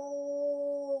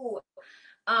 Oh,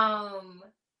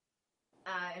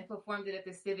 and performed it at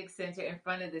the Civic Center in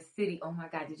front of the city. Oh my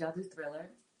God, did y'all do Thriller?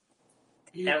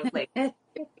 That was like, to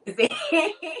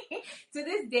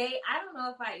this day, I don't know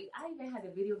if I even had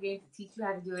a video game to teach you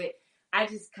how to do it. I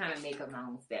just kind of make up my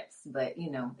own steps, but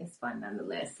it's fun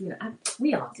nonetheless.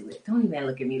 We all do it. Don't even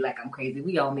look at me like I'm crazy.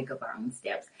 We all make up our own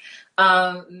steps.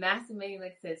 Master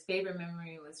Manulik says favorite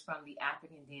memory was from the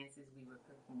African dances we would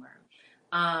perform.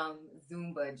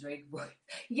 Zumba, Drake voice.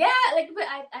 Yeah, but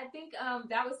I think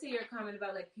that was to your comment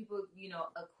about people,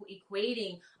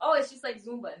 equating, oh, it's just like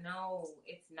Zumba. No,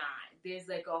 it's not. There's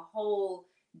a whole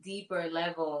deeper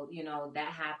level,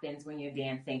 that happens when you're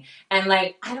dancing.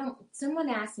 And someone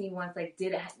asked me once,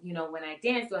 did I, when I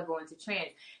dance, do I go into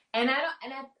trance? And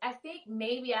I think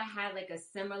maybe I had a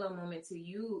similar moment to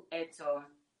you, Eto.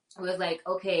 It was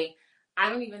okay, I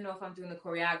don't even know if I'm doing the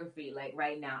choreography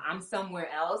right now. I'm somewhere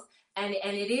else. And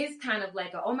it is kind of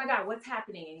oh my God, what's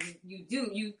happening? And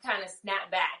you kind of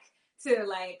snap back to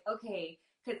okay,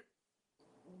 because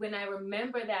when I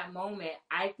remember that moment,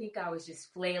 I think I was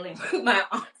just flailing with my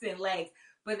arms and legs.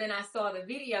 But then I saw the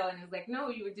video and it was no,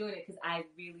 you were doing it because I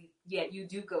really, you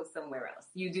do go somewhere else.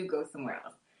 You do go somewhere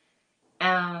else.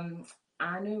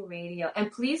 Honor Radio.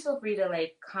 And please feel free to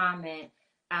comment,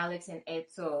 Alex and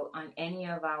Eto, on any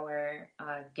of our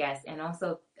guests. And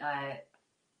also,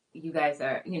 you guys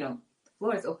are, the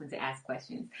floor is open to ask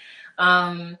questions.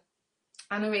 On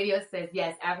the radio says,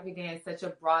 yes, African dance, such a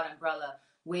broad umbrella.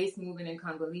 Waist movement in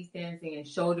Congolese dancing and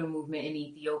shoulder movement in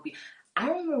Ethiopia. I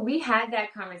remember we had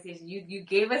that conversation. You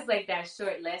gave us that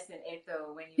short lesson,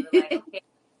 Eto, when you were okay.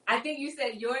 I think you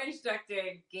said your instructor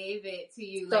gave it to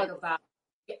you about.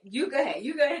 You go ahead.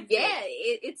 Yeah,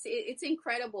 it's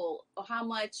incredible how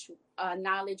much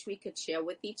knowledge we could share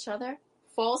with each other.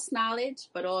 False knowledge,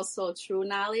 but also true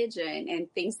knowledge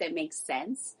and things that make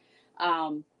sense.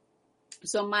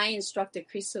 So my instructor,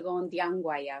 Christogon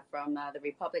Diangwaya from the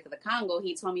Republic of the Congo,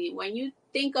 he told me, when you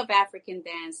think of African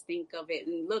dance, think of it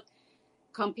and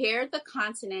compare the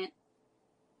continent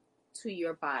to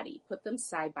your body. Put them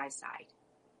side by side.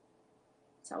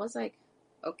 So I was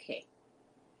okay.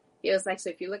 He was so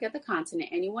if you look at the continent,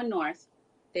 anyone north,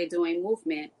 they're doing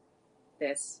movement,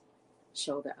 this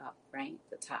shoulder up, right?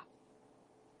 The top.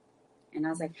 And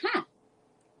I was huh.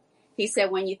 He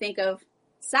said, when you think of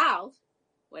south,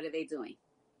 what are they doing?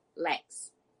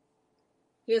 Legs.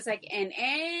 He was and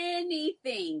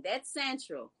anything that's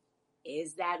central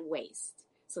is that waist.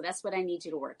 So that's what I need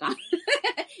you to work on.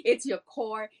 It's your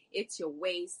core. It's your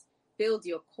waist. Build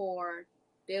your core.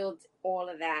 Build all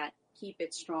of that. Keep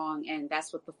it strong. And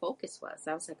that's what the focus was.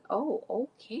 I was oh,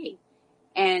 okay.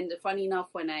 And funny enough,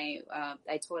 when I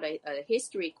taught a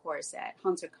history course at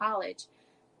Hunter College,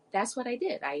 that's what I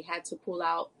did. I had to pull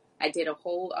out, I did a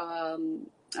whole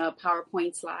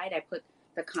PowerPoint slide. I put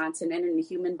the continent and the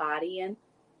human body and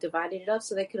divided it up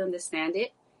so they could understand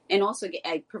it. And also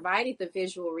I provided the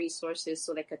visual resources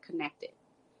so they could connect it.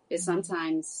 Because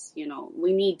sometimes,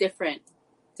 we need different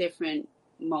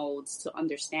modes to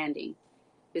understanding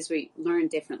because we learn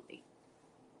differently.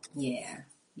 Yeah.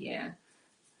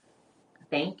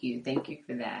 Thank you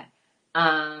for that.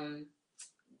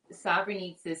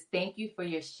 Sovereignty says, thank you for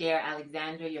your share,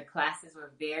 Alexandra. Your classes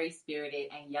were very spirited,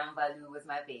 and Yambalu was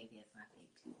my baby. It's my baby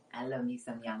too. I love me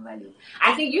some Yambalu.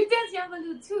 I think you dance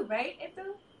Yambalu too, right,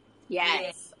 Eto?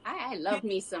 Yes, yeah. I love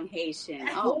me some Haitian.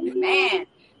 Oh man,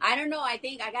 I don't know. I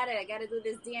think I gotta do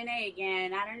this DNA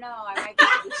again. I don't know. I might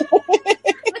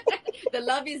The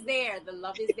love is there. The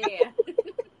love is there.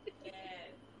 Yes.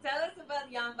 Tell us about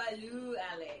Yambalu,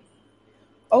 Alex.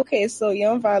 Okay, so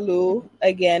Yambalu,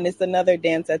 again, is another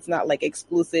dance that's not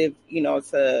exclusive,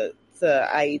 to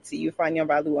Haiti. You find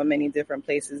Yambalu in many different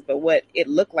places, but what it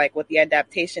looked like, what the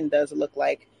adaptation does look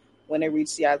like when it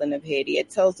reached the island of Haiti, it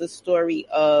tells the story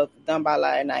of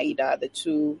Dambala and Aida, the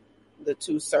two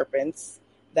serpents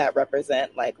that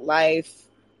represent life,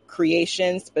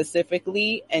 creation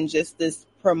specifically, and just this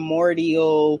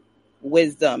primordial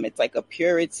wisdom. It's a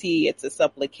purity, it's a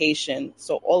supplication.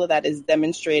 So all of that is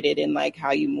demonstrated in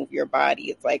how you move your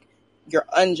body. It's you're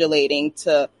undulating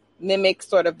to mimic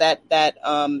sort of that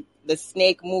the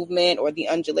snake movement or the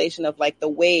undulation of the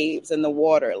waves in the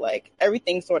water.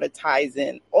 Everything sort of ties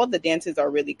in. All the dances are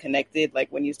really connected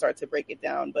when you start to break it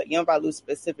down. But Yambalu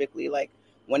specifically,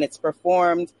 when it's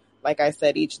performed, like I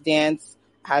said, each dance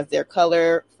has their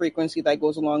color frequency that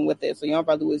goes along with it. So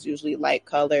Yambalu is usually light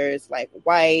colors,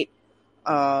 white,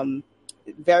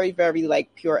 very, very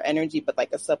pure energy, but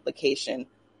a supplication.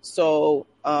 So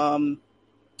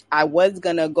I was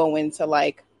gonna go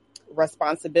into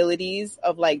responsibilities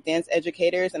of dance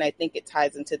educators, and I think it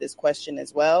ties into this question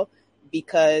as well,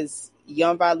 because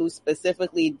Yambalu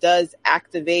specifically does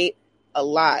activate a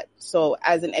lot. So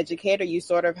as an educator, you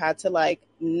sort of had to like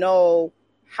know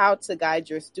how to guide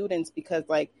your students, because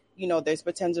like, you know, there's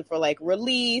potential for like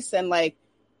release and like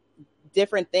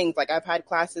different things. Like I've had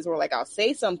classes where like I'll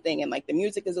say something and like the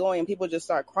music is going and people just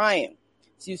start crying.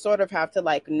 So you sort of have to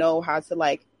like know how to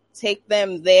like take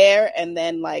them there and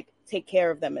then like take care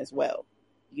of them as well.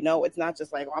 You know, it's not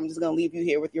just like, oh, I'm just going to leave you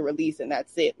here with your release and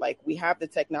that's it. Like we have the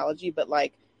technology, but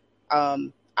like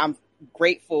I'm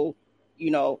grateful,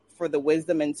 you know, for the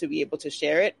wisdom and to be able to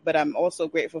share it. But I'm also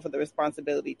grateful for the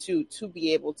responsibility too, to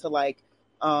be able to like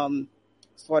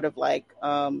sort of like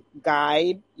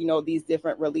guide, you know, these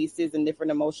different releases and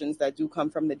different emotions that do come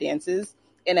from the dances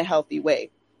in a healthy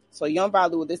way. So Yon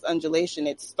Valu, this undulation,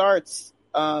 it starts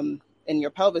in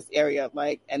your pelvis area,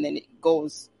 like, and then it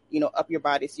goes, you know, up your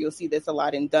body. So you'll see this a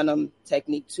lot in Dunham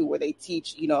technique too, where they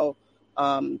teach, you know,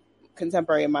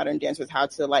 contemporary and modern dancers how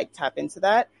to like tap into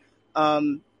that.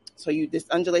 So this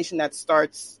undulation that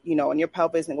starts, you know, in your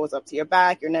pelvis and goes up to your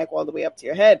back, your neck, all the way up to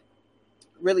your head.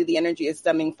 Really, the energy is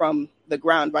stemming from the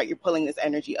ground, right? You're pulling this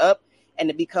energy up, and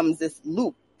it becomes this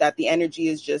loop that the energy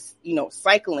is just, you know,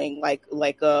 cycling like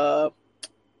a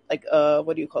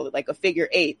what do you call it? Like a figure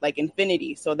eight, like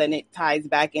infinity. So then it ties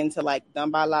back into like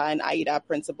Dambala and Aida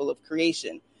principle of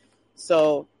creation.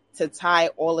 So to tie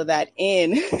all of that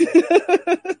in,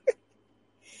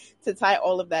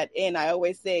 I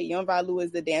always say Yon Valu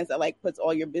is the dance that like puts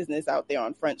all your business out there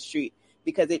on Front Street,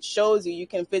 because it shows you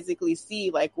can physically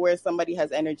see like where somebody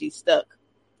has energy stuck,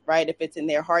 right? If it's in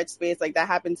their heart space, like that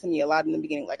happened to me a lot in the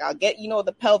beginning. Like I'll get, you know,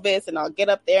 the pelvis and I'll get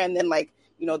up there, and then like,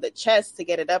 you know, the chest, to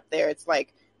get it up there, it's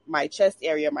like my chest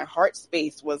area, my heart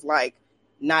space was like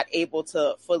not able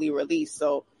to fully release.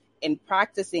 So in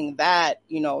practicing that,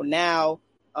 you know, now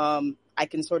I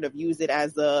can sort of use it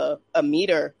as a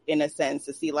meter in a sense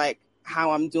to see like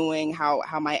how I'm doing, how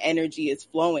my energy is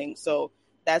flowing. So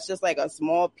that's just like a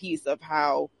small piece of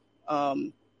how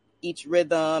each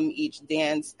rhythm, each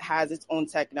dance has its own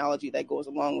technology that goes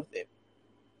along with it.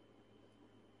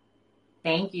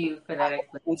 Thank you for that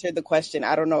explanation. Answered the question.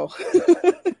 I don't know.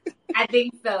 I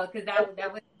think so, because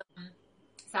that was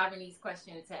Sabrina's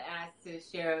question to ask, to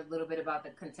share a little bit about the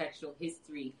contextual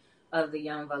history of the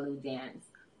Yon Valu dance.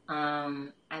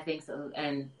 I think so,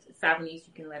 and Sabrina, you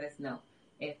can let us know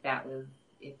if that was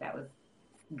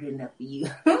good enough for you.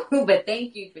 But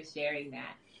thank you for sharing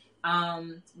that.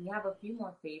 We have a few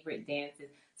more favorite dances.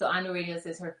 So Anu Radio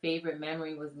says her favorite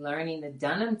memory was learning the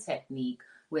Dunham technique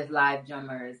with live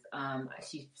drummers.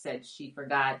 She said she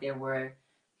forgot they were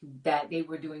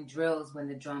doing drills when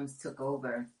the drums took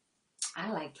over. I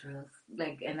like drills,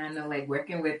 like, and I know like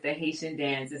working with the Haitian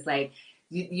dance, it's like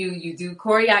you do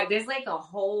choreo. There's like a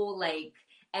whole like,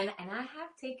 and I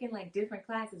have taken like different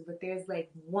classes, but there's like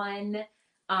one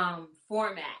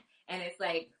format, and it's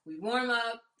like we warm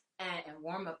up, and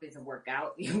warm up is a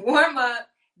workout. You warm up,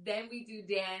 then we do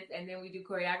dance, and then we do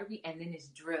choreography, and then it's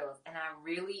drills. And I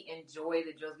really enjoy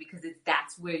the drills because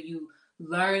that's where you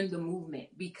learn the movement,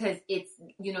 because it's,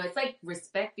 you know, it's like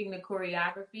respecting the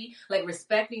choreography, like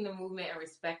respecting the movement and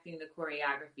respecting the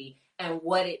choreography and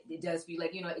what it does for you.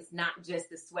 Like, you know, it's not just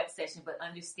the sweat session, but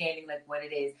understanding like what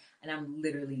it is. And I'm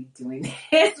literally doing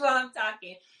this while I'm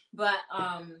talking. But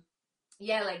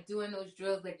yeah, like doing those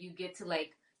drills, like you get to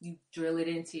like, you drill it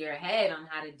into your head on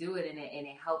how to do it, and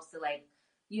it helps to like,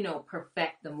 you know,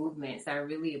 perfect the movements. I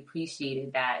really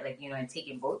appreciated that, like, you know, and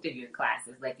taking both of your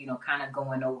classes, like, you know, kind of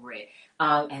going over it.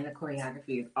 And the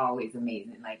choreography is always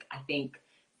amazing. Like, I think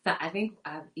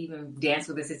I've even danced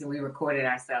with the system. We recorded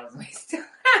ourselves. We still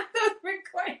have those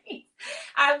recordings.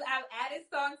 I've added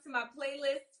songs to my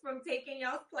playlists from taking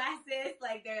y'all's classes.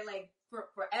 Like, they're like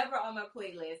forever on my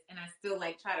playlist. And I still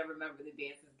like try to remember the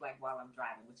dances like while I'm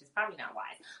driving, which is probably not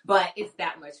wise, but it's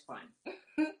that much fun.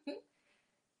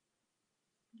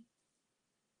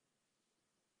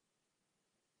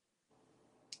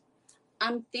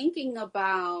 I'm thinking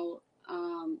about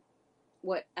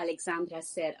what Alexandra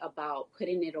said about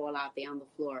putting it all out there on the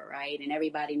floor, right? And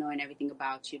everybody knowing everything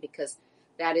about you, because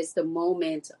that is the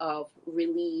moment of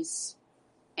release.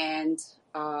 And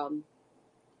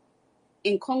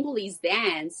in Congolese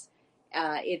dance,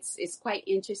 it's quite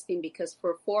interesting because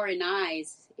for foreign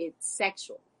eyes, it's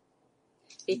sexual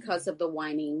because of the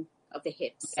winding of the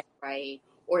hips, right?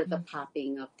 Or the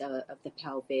popping of the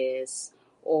pelvis,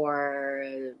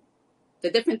 or the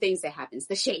different things that happens,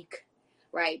 the shake,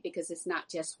 right? Because it's not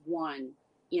just one,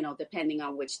 you know, depending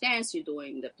on which dance you're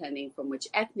doing, depending from which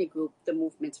ethnic group, the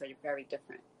movements are very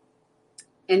different.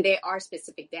 And there are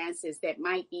specific dances that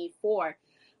might be for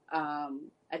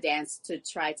a dance to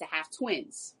try to have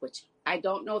twins, which I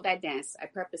don't know that dance. I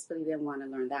purposefully didn't want to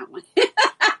learn that one.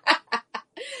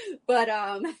 But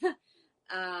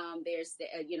There's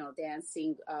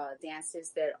dancing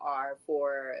dances that are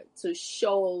to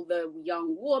show the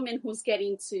young woman who's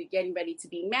getting ready to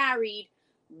be married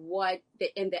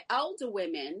and the elder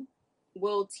women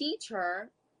will teach her.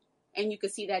 And you can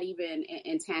see that even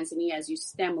in Tanzania as you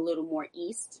stem a little more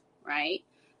east, right?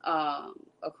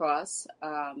 Across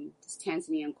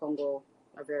Tanzania and Congo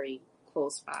are very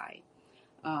close by.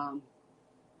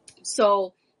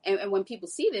 And when people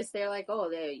see this, they're like,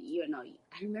 oh, I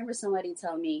remember somebody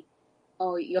telling me,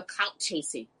 oh, you're clout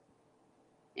chasing.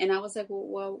 And I was like,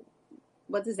 well,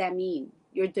 what does that mean?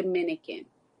 You're Dominican.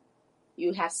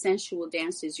 You have sensual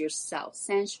dances yourself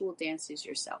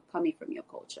coming from your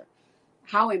culture.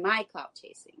 How am I clout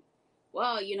chasing?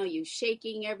 Well, you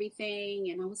shaking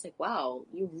everything. And I was like, wow,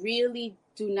 you really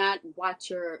do not watch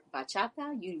your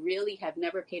bachata. You really have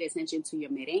never paid attention to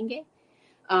your merengue.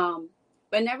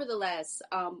 But nevertheless,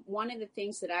 one of the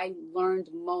things that I learned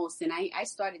most, and I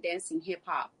started dancing hip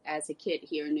hop as a kid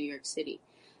here in New York City.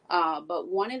 But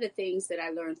one of the things that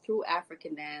I learned through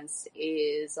African dance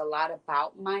is a lot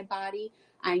about my body.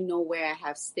 I know where I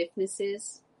have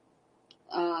stiffnesses,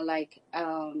 like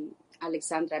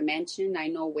Alexandra mentioned. I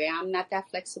know where I'm not that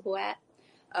flexible at.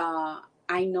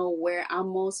 I know where I'm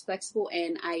most flexible,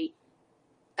 and I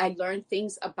learned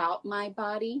things about my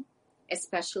body,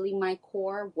 especially my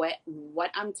core,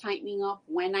 what I'm tightening up,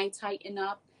 when I tighten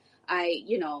up.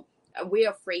 We're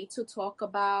afraid to talk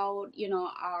about,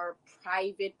 our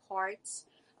private parts.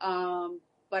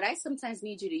 But I sometimes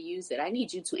need you to use it. I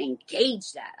need you to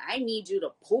engage that. I need you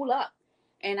to pull up.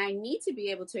 And I need to be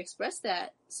able to express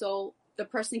that so the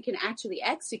person can actually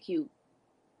execute,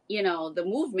 the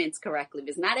movements correctly.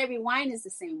 Because not every wine is the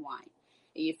same wine.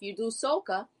 If you do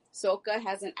soca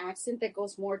has an accent that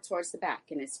goes more towards the back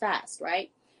and it's fast,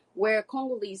 right? Where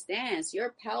Congolese dance,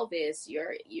 your pelvis,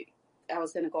 I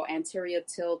was going to go anterior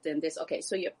tilt and this. Okay,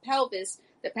 so your pelvis,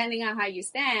 depending on how you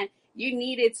stand, you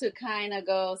need it to kind of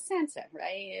go center,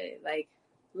 right? Like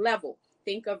level.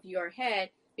 Think of your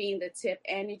head being the tip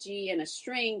energy and a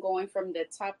string going from the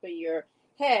top of your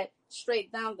head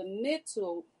straight down the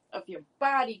middle of your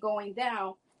body going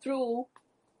down through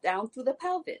the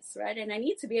pelvis, right? And I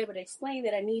need to be able to explain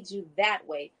that I need you that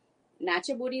way, not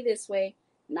your booty this way,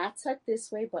 not tucked this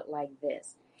way, but like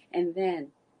this. And then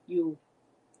you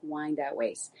wind that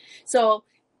waist. So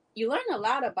you learn a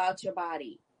lot about your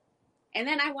body. And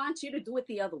then I want you to do it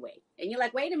the other way. And you're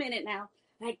like, wait a minute now,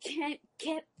 I can't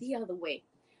get the other way.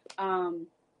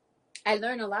 I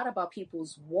learn a lot about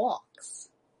people's walks,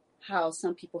 how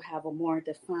some people have a more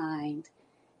defined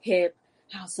hip,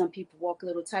 how some people walk a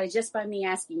little tighter, just by me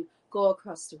asking you, go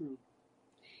across the room.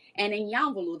 And in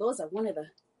Yambulu, those are one of the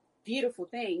beautiful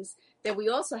things that we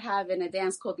also have in a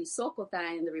dance called the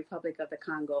Sokota in the Republic of the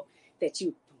Congo, that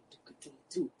you,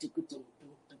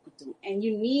 and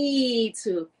you need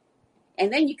to,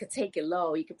 and then you could take it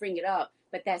low, you could bring it up,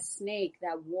 but that snake,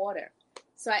 that water.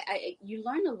 So you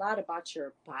learn a lot about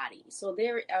your body. So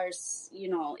there are,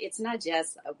 it's not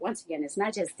just, once again, it's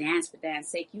not just dance for dance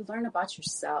sake. You learn about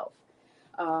yourself.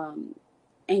 And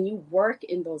you work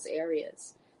in those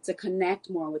areas to connect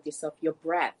more with yourself, your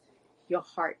breath, your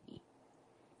heartbeat,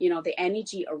 the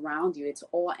energy around you. It's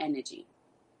all energy.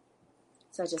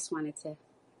 So I just wanted to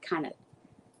kind of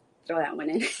throw that one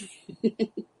in.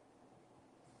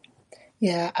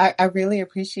 Yeah, I really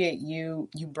appreciate you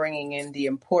bringing in the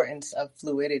importance of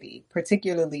fluidity,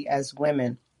 particularly as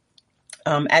women.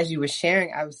 As you were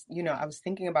sharing, I was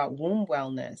thinking about womb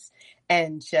wellness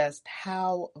and just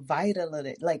how vital it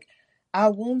is. Like,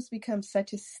 our wombs become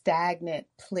such a stagnant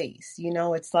place.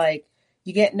 It's like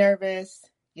you get nervous,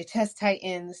 your chest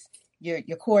tightens, your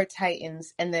core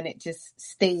tightens, and then it just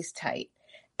stays tight.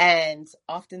 And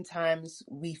oftentimes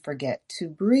we forget to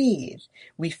breathe.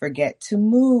 We forget to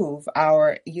move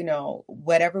our,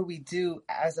 whatever we do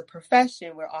as a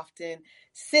profession, we're often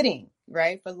sitting,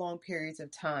 right, for long periods of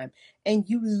time. And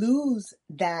you lose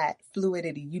that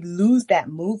fluidity. You lose that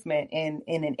movement in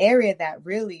an area that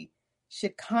really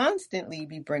should constantly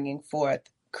be bringing forth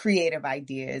creative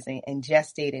ideas and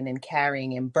gestating and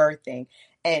carrying and birthing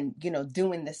and,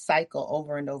 doing this cycle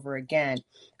over and over again.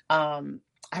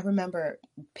 I remember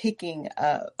picking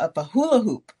up a hula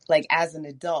hoop, like as an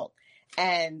adult,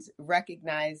 and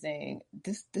recognizing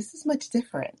this is much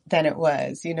different than it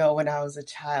was, when I was a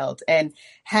child, and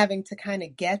having to kind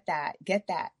of get that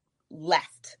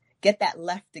left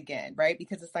again, right?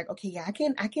 Because it's like, okay, yeah,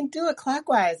 I can do it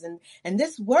clockwise and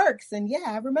this works. And yeah,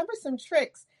 I remember some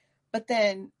tricks, but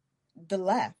then the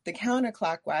left, the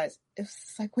counterclockwise,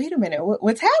 it's like, wait a minute,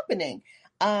 what's happening?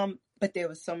 But there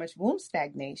was so much womb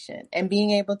stagnation, and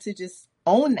being able to just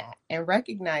own that and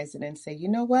recognize it and say, you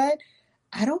know what?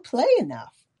 I don't play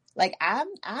enough. Like I'm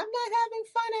not having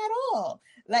fun at all.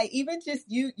 Like even just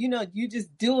you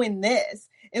just doing this.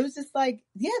 It was just like,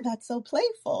 yeah, that's so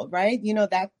playful, right?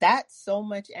 That's so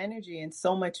much energy and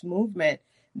so much movement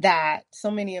that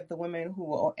so many of the women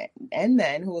and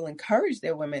men who will encourage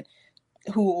their women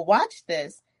who will watch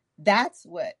this, that's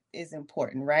what is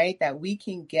important, right? That we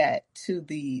can get to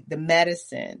the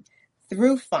medicine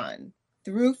through fun,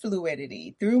 through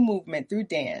fluidity, through movement, through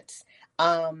dance.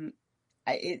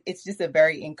 It's just a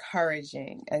very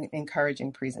encouraging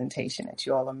presentation that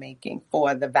you all are making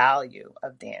for the value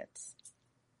of dance.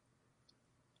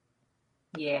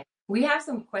 Yeah, we have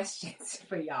some questions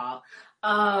for y'all.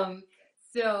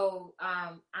 So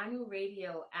Anu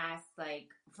Radio asked, like,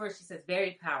 first she says,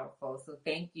 very powerful. So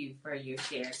thank you for your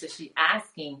share. So she's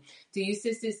asking, do you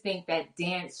sisters think that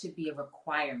dance should be a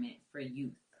requirement for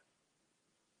youth?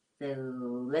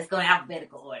 So let's go in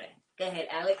alphabetical order. Go ahead,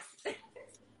 Alex.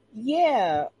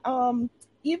 Yeah.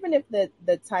 Even if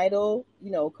the title,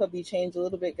 could be changed a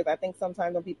little bit, because I think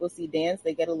sometimes when people see dance,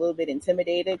 they get a little bit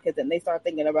intimidated, because then they start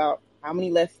thinking about how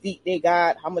many left feet they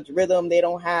got, how much rhythm they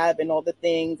don't have, and all the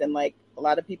things. And like a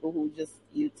lot of people who just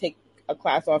you take a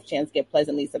class off chance get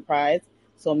pleasantly surprised.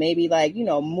 So maybe like,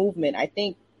 movement. I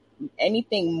think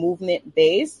anything movement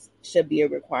based should be a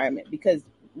requirement, because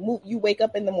you wake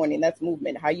up in the morning, that's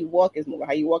movement. How you walk is movement.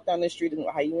 How you walk down the street is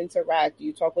movement. How you interact,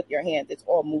 you talk with your hands, it's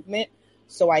all movement.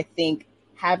 So I think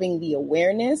having the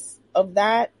awareness of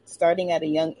that starting at a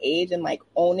young age, and like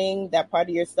owning that part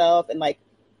of yourself, and like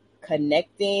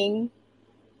connecting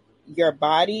your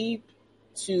body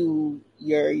to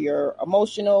your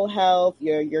emotional health,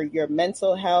 your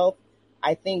mental health.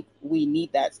 I think we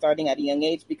need that starting at a young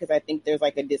age, because I think there's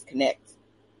like a disconnect.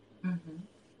 Mm-hmm.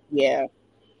 Yeah.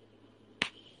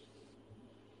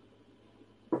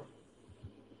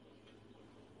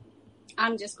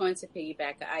 I'm just going to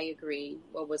piggyback. I agree.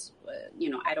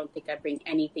 I don't think I bring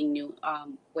anything new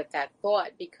with that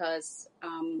thought, because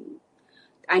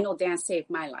I know dance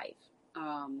saved my life.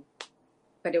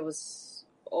 But it was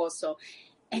also,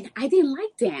 and I didn't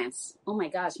like dance. Oh my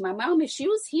gosh. My mom, if she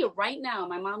was here right now,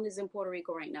 my mom is in Puerto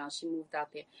Rico right now. She moved out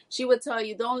there. She would tell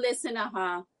you, don't listen to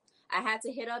her. I had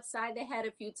to hit upside the head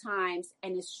a few times.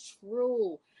 And it's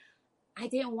true. I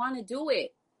didn't want to do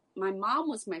it. My mom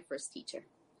was my first teacher.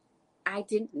 I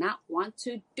did not want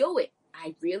to do it.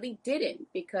 I really didn't,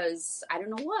 because I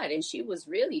don't know what. And she was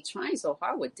really trying so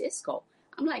hard with disco.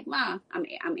 I'm like, Ma,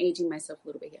 I'm aging myself a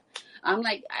little bit here. I'm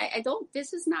like, I don't,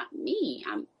 this is not me.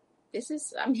 I'm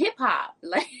hip hop.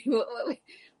 Like,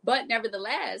 but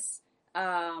nevertheless,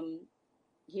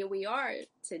 here we are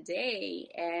today,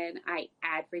 and I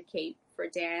advocate for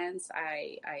dance.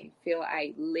 I feel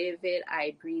I live it.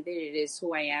 I breathe it. It is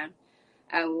who I am.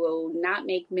 I will not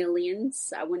make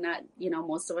millions. I will not,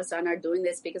 most of us are not doing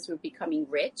this because we're becoming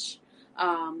rich.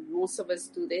 Most of us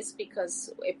do this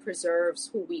because it preserves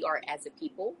who we are as a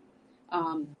people.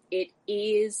 It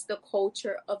is the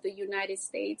culture of the United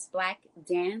States. Black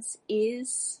dance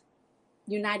is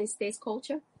United States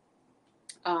culture.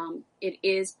 It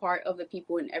is part of the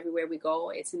people, and everywhere we go,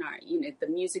 it's in our, the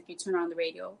music you turn on the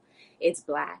radio, it's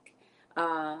Black.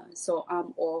 So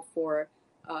I'm all for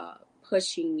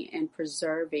pushing and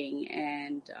preserving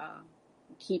and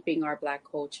keeping our Black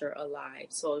culture alive.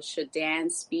 So should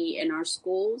dance be in our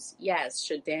schools? Yes.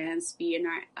 Should dance be in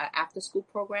our after-school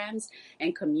programs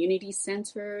and community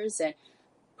centers, and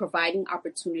providing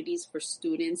opportunities for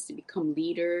students to become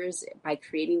leaders by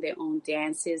creating their own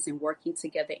dances and working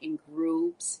together in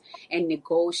groups and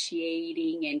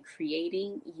negotiating and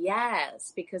creating?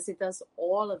 Yes, because it does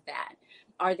all of that.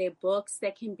 Are there books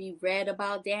that can be read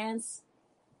about dance?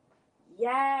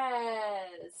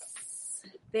 Yes,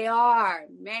 there are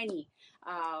many.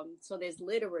 So there's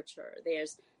literature.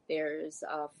 There's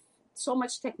so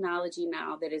much technology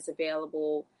now that is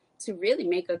available to really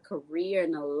make a career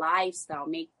and a lifestyle,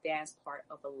 make dance part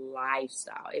of a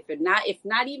lifestyle. If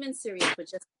not even serious, but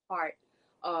just part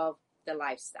of the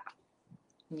lifestyle.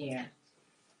 Yeah.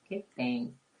 Good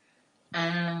thing.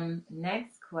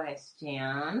 Next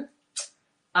question.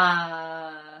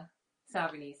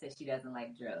 Sovereignty says she doesn't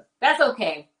like drills. That's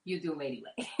okay. You do them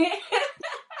anyway.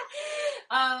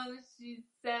 She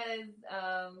says,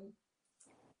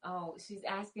 she's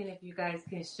asking if you guys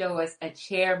can show us a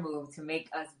chair move to make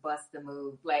us bust a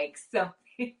move. Like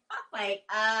something like,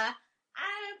 I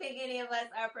don't think any of us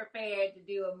are prepared to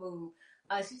do a move.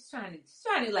 She's trying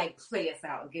to like play us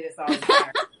out and get us all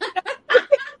tired.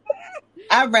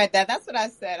 I read that. That's what I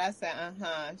said. I said,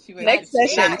 She was next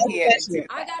session.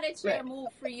 I got a chair move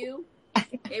for you.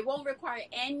 It won't require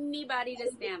anybody to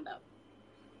stand up.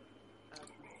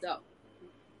 So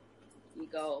you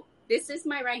go. This is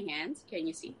my right hand. Can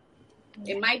you see?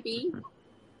 It might be.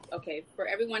 Okay, for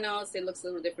everyone else, it looks a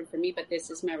little different for me, but this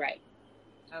is my right.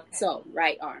 Okay. So,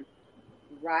 right arm.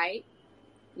 Right.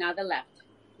 Now the left.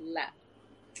 Left.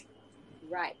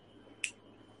 Right.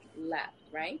 Left.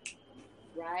 Right.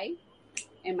 Right.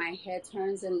 And my head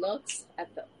turns and looks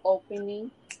at the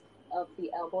opening of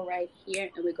the elbow right here.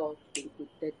 And we go.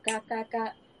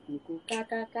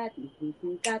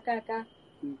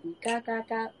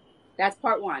 That's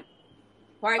part one.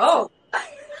 Part two.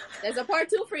 There's a part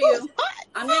two for you.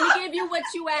 I'm going to give you what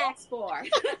you asked for.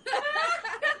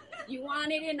 You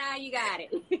wanted it, now you got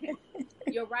it.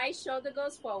 Your right shoulder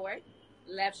goes forward,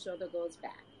 left shoulder goes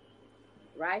back.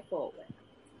 Right forward,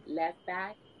 left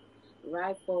back,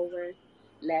 right forward,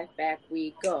 left back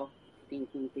we go. Ding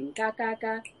ding ding ka ka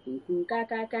ka, ding ding ka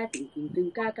ka ka, ding ding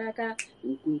ding ka ka ka,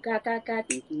 ding ding ka ka ka,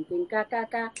 ding ding ding ka ka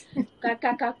ka,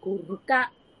 kuruka,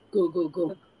 go go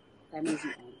go. That means you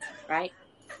own, right?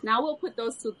 Now we'll put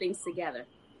those two things together.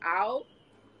 Out.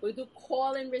 We'll do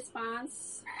call and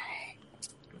response.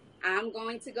 I'm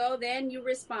going to go, then you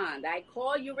respond. I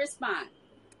call, you respond.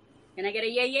 Can I get a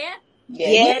yeah, yeah?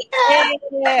 Yeah.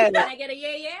 Can I get a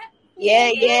yeah, yeah?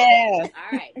 Yeah.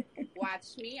 All right.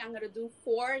 Watch me. I'm going to do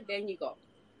 4, then you go.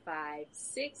 5,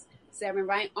 6, 7,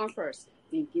 right arm first.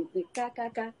 Ding ding ding ka ka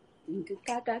ka. Ding ding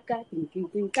ka ka ka. Ding ding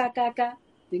ding ka ka ka.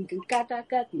 Ding ding ka ka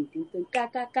ka. Ding ding ding ka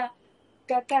ka ka.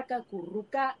 Ka ka ka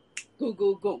kuruka. Go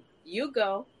go go. You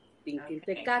go. Ding ding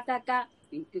ding ka ka ka.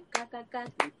 Ding ding ka ka ka.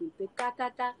 Ding ding ding ka ka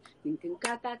ka. Ding ding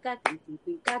ka ka ka. Ding ding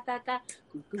ding ka ka ka.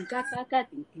 Ding ding ka ka ka.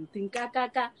 Ding ding ding ka ka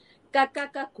ka. Ka ka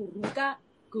ka kuruka.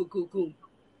 Go go go.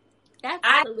 That's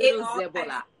a little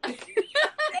Zebola.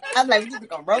 I'm like, we're just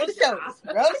gonna roll the shoulders.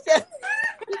 Roll the shoulders.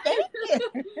 Thank you.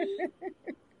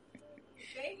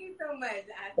 Thank you so much.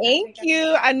 Thank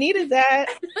you. I needed that.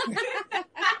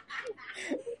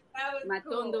 That was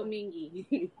Matondo cool. Mingi.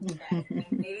 Maybe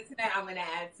tonight I'm gonna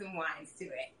add some wines to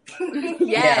it.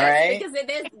 Yes, Yeah, right? because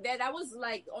that was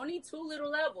like only 2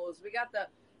 little levels. We got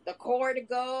the core to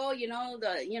go,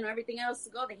 everything else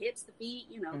to go, the hips, the feet,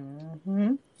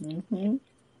 Mm-hmm. Mm-hmm.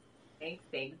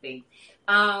 Thanks.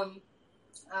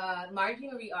 Margie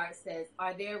Marie Art says,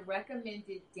 are there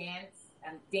recommended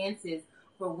dances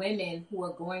for women who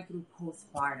are going through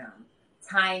postpartum,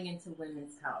 tying into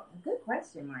women's health? Good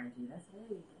question, Margie. That's really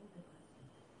good question.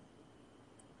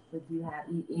 Would you have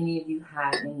any of you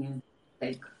have any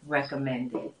like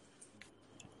recommended?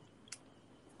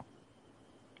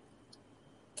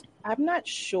 I'm not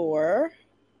sure,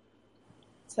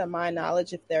 to my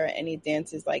knowledge, if there are any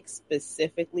dances like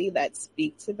specifically that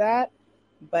speak to that.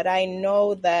 But I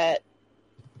know that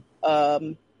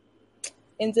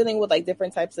in dealing with like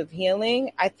different types of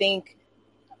healing, I think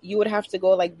you would have to go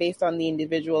like based on the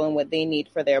individual and what they need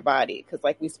for their body. Because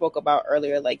like we spoke about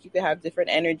earlier, like you could have different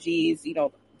energies,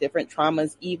 different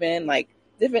traumas, even like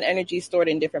different energies stored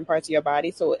in different parts of your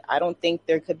body. So I don't think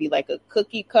there could be like a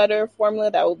cookie cutter formula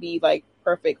that would be like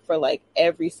perfect for like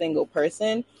every single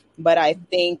person. But I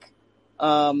think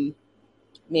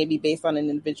maybe based on an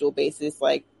individual basis,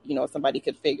 like, somebody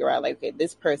could figure out like, okay,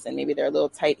 this person, maybe they're a little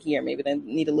tight here, maybe they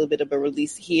need a little bit of a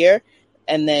release here.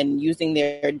 And then using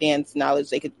their dance knowledge,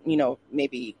 they could,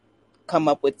 maybe come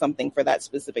up with something for that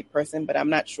specific person. But I'm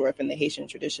not sure if in the Haitian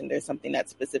tradition, there's something that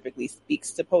specifically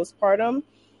speaks to postpartum.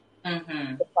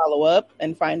 Mm-hmm. To follow up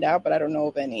and find out, but I don't know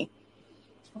of any.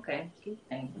 Okay, good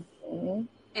thing. Mm-hmm.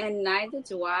 And neither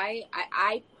do I.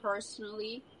 I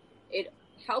personally, it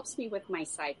helps me with my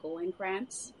cycle and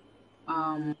cramps.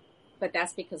 But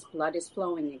that's because blood is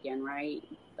flowing again, right?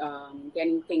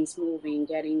 Getting things moving,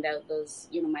 getting those,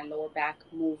 my lower back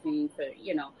moving for,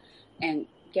 and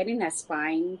getting that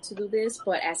spine to do this.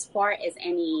 But as far as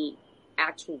any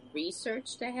actual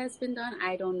research that has been done,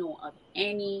 I don't know of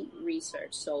any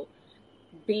research. So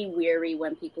be wary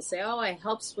when people say, oh, it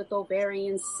helps with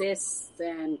ovarian cysts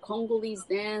and Congolese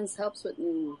dance helps with...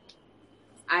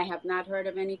 I have not heard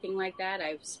of anything like that.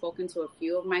 I've spoken to a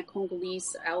few of my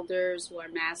Congolese elders who are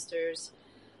masters.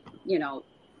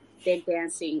 They're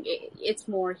dancing. It's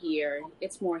more here.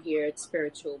 It's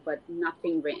spiritual, but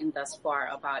nothing written thus far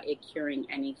about it curing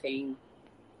anything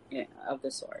of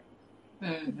the sort.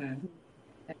 Mm-hmm.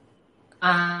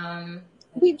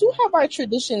 We do have our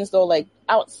traditions though, like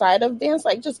outside of dance,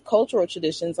 like just cultural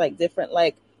traditions, like different,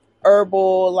 like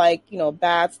herbal, like,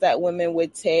 baths that women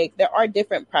would take. There are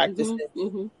different practices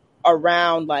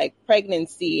around like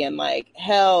pregnancy and like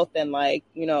health and like,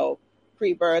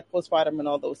 pre-birth, postpartum, and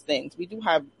all those things. We do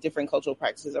have different cultural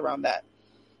practices around that.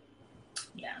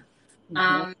 Yeah.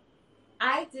 Mm-hmm.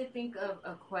 I did think of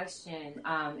a question,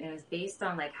 and it was based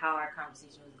on like how our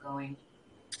conversation was going.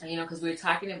 because we're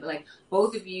talking about, like,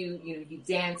 both of you, you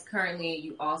dance currently,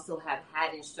 you also have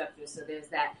had instructors. So there's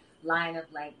that line of,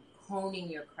 like, honing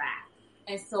your craft.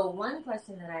 And so one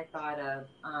question that I thought of,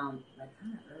 like,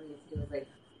 kind of earlier today was, like,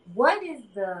 what is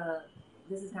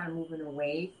this is kind of moving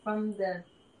away from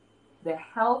the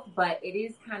health, but it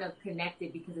is kind of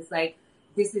connected, because it's like,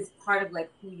 this is part of, like,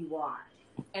 who you are.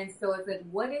 And so it's like,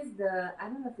 what is I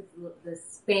don't know if it's the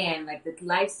span, like the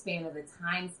lifespan or the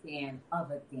time span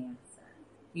of a dancer,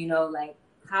 like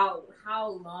how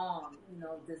long,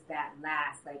 does that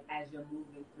last, like, as you're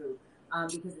moving through?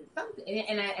 Because it's something,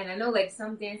 and I know, like,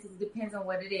 some dances, depends on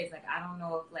what it is. Like, I don't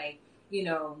know if, like,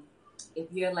 if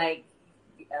you're like,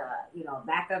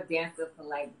 backup dancer for,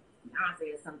 like,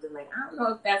 Beyonce or something, like, I don't know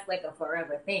if that's, like, a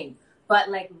forever thing. But,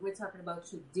 like, if we're talking about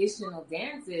traditional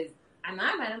dances, in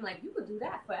my mind, I'm like, you could do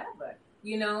that forever,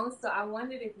 So I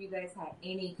wondered if you guys had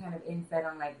any kind of insight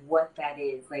on, like, what that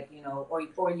is, like,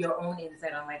 or your own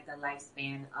insight on, like, the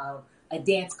lifespan of a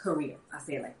dance career. I'll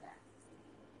say it like that.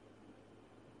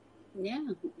 Yeah,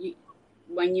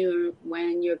 when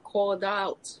you're called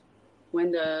out,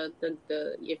 when the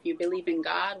if you believe in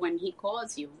God, when He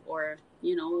calls you, or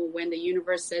when the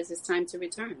universe says it's time to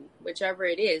return, whichever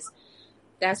it is,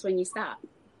 that's when you stop.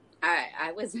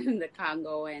 I was in the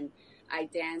Congo, and I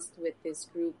danced with this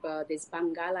group, this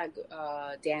Bangala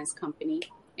dance company,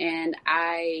 and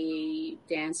I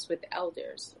danced with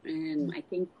elders. And I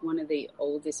think one of the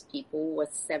oldest people was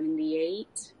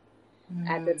 78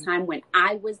 at the time when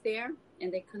I was there,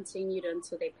 and they continued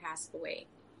until they passed away.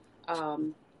 I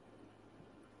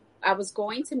was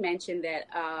going to mention that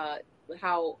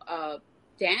how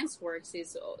dance works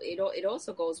is it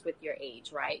also goes with your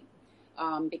age, right?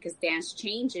 Because dance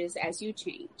changes as you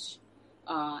change,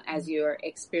 as your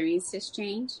experiences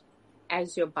change,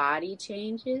 as your body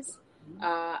changes.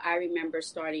 I remember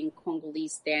starting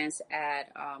Congolese dance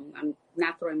at, I'm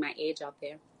not throwing my age out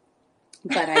there,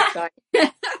 but I started,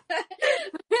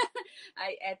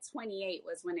 at 28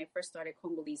 was when I first started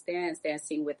Congolese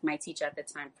dancing with my teacher at the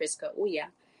time, Priska Uya.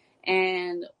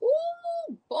 And,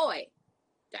 oh boy,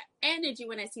 the energy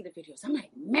when I see the videos, I'm like,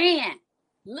 man,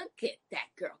 look at that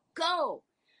girl go.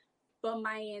 But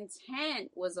my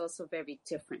intent was also very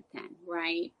different then,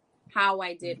 right? How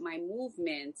I did my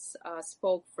movements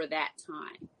spoke for that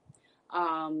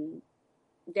time.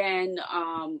 Then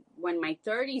when my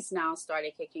 30s now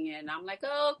started kicking in, I'm like,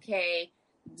 okay,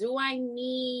 do I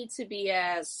need to be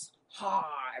as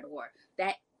hard or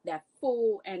that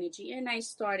full energy? And I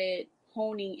started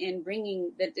honing and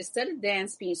bringing that, instead of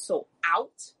dance being so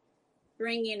out,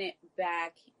 bringing it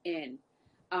back in.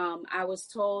 I was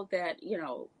told that,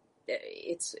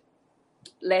 it's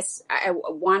less, I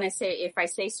want to say, if I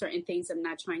say certain things, I'm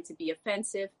not trying to be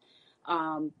offensive,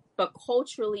 but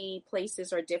culturally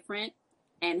places are different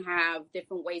and have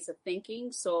different ways of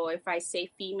thinking. So if I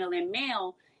say female and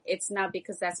male, it's not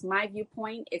because that's my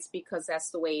viewpoint. It's because that's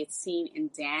the way it's seen in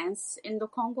dance in the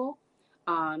Congo.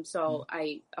 So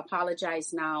I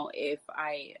apologize now if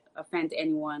I offend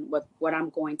anyone with what I'm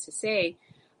going to say.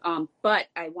 But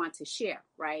I want to share,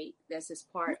 right? This is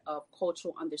part of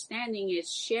cultural understanding,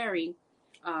 is sharing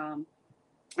and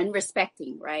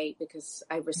respecting, right? Because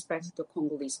I respect the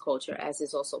Congolese culture, as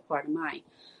is also part of mine.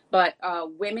 But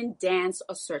women dance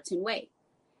a certain way,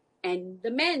 and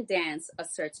the men dance a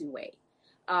certain way.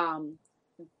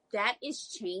 That is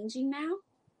changing now,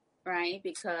 right?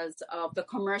 Because of the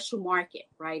commercial market,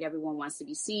 right? Everyone wants to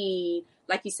be seen,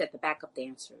 like you said, the backup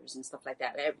dancers and stuff like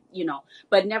that,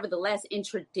 but nevertheless, in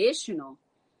traditional,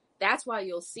 that's why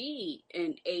you'll see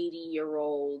an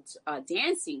 80-year-old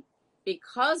dancing,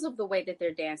 because of the way that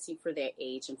they're dancing for their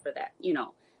age and for that,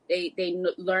 they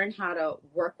learn how to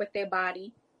work with their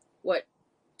body, what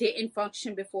didn't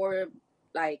function before.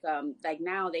 Like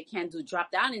now they can't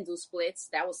drop down and do splits.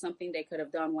 That was something they could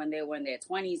have done when they were in their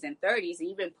 20s and 30s,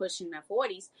 even pushing their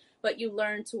 40s, but you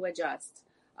learn to adjust.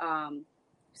 Yeah,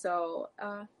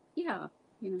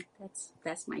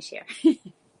 that's my share.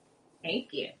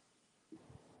 Thank you.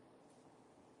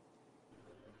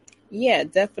 Yeah,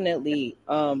 definitely.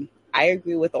 I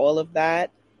agree with all of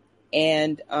that.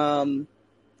 And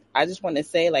I just want to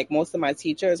say, like, most of my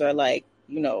teachers are like,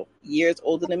 years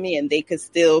older than me, and they could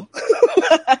still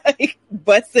like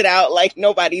bust it out like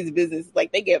nobody's business.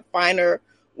 Like, they get finer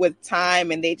with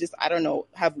time, and they just, I don't know,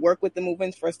 have worked with the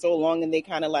movements for so long, and they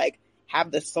kind of like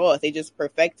have the sauce. They just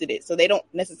perfected it. So they don't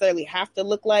necessarily have to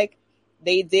look like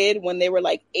they did when they were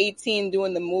like 18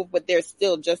 doing the move, but they're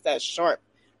still just as sharp.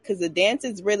 Because the dance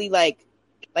is really like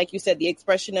you said, the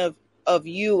expression of of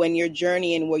you and your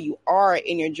journey and where you are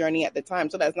in your journey at the time.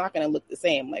 So that's not going to look the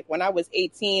same. Like when I was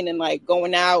 18 and like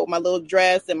going out with my little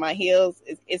dress and my heels,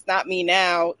 it's not me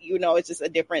now. You know, it's just a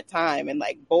different time. And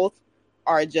like both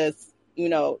are just, you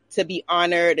know, to be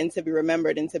honored and to be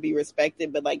remembered and to be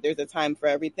respected. But like there's a time for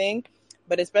everything.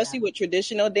 But especially with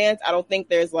traditional dance, I don't think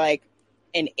there's like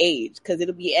an age, because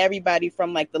it'll be everybody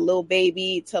from like the little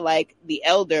baby to like the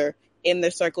elder in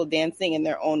the circle dancing in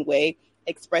their own way,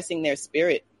 expressing their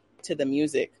spirit to the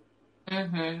music.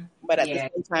 Mm-hmm. But at the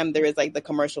same time, there is like the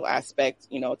commercial aspect,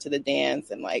 you know, to the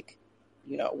dance and like,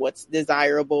 you know, what's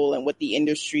desirable and what the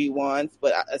industry wants.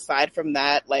 But aside from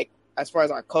that, like as far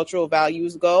as our cultural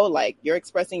values go, like you're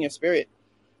expressing your spirit.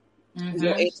 There's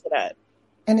no age to that.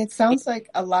 And it sounds like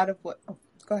a lot of what,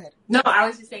 go ahead. No, I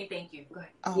was just saying thank you. Go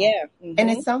ahead. Yeah. Mm-hmm. And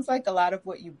it sounds like a lot of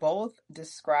what you both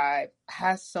describe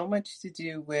has so much to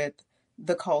do with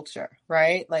the culture,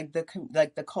 right? Like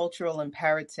the cultural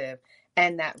imperative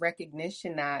and that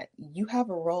recognition that you have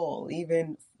a role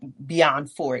even beyond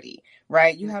 40,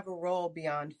 right? You have a role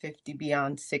beyond 50,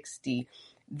 beyond 60.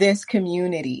 This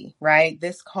community, right?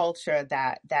 This culture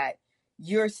that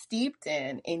you're steeped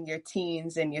in your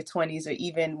teens and your 20s, or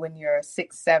even when you're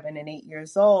 6, 7, and 8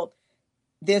 years old.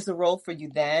 There's a role for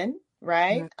you then,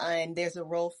 right? Mm-hmm. And there's a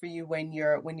role for you when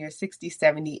you're 60,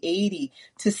 70, 80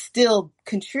 to still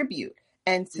contribute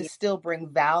and to still bring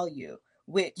value,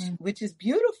 which is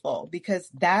beautiful, because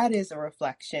that is a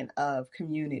reflection of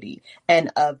community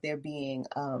and of there being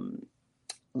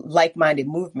like-minded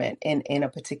movement in a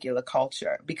particular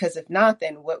culture. Because if not,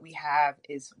 then what we have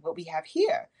is what we have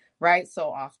here, right? So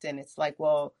often it's like,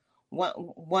 well,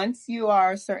 once you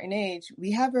are a certain age,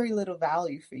 we have very little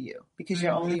value for you, because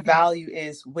your only value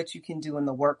is what you can do in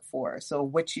the workforce. So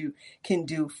what you can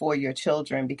do for your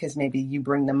children, because maybe you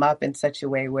bring them up in such a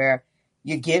way where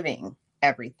you're giving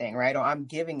everything, right? Or I'm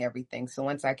giving everything. So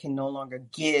once I can no longer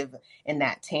give in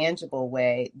that tangible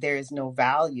way, there is no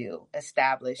value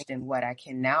established in what I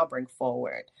can now bring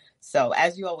forward. So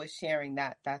as you always sharing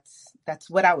that's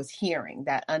what I was hearing,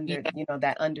 that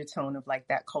that undertone of like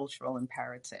that cultural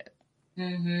imperative.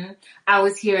 Mm-hmm. I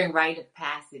was hearing rite of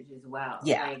passage as well.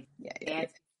 Yeah. Like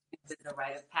dance is a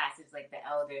rite of passage, like the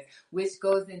elders, which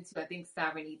goes into, I think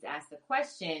Sabra needs to ask the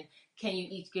question, can you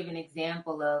each give an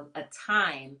example of a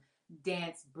time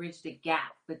dance bridged the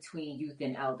gap between youth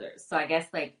and elders? So I guess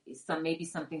like maybe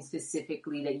something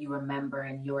specifically that you remember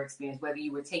in your experience, whether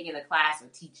you were taking the class or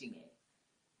teaching it.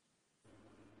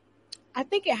 I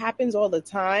think it happens all the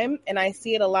time, and I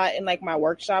see it a lot in like my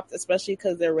workshops, especially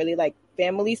because they're really like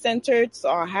family centered. So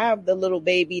I'll have the little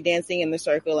baby dancing in the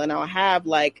circle, and I'll have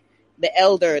like the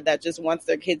elder that just wants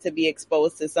their kid to be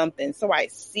exposed to something. So I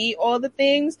see all the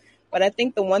things, but I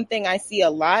think the one thing I see a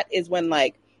lot is when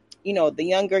like, you know, the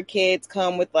younger kids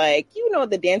come with like, you know,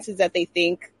 the dances that they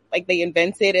think like they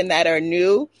invented and that are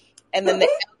new. And then the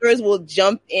elders will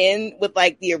jump in with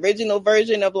like the original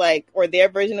version of like, or their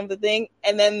version of the thing.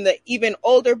 And then the even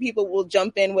older people will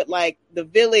jump in with like the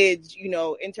village, you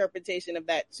know, interpretation of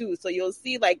that too. So you'll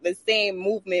see like the same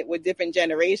movement with different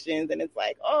generations. And it's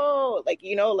like, oh, like,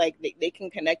 you know, like they can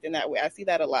connect in that way. I see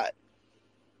that a lot.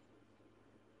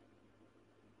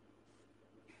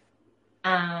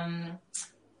 I'm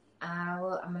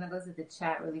going to go to the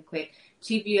chat really quick.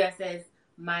 Chief US says,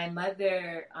 my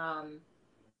mother,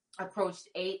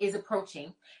 is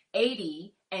approaching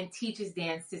 80 and teaches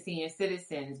dance to senior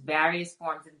citizens, various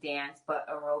forms of dance, but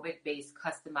aerobic based,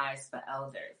 customized for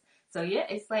elders. So yeah,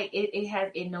 it's like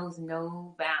it knows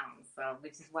no bounds. So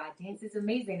which is why dance is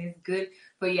amazing. It's good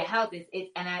for your health.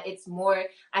 It's more.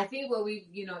 I think what we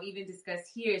even discussed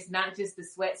here is not just the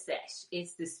sweat sesh.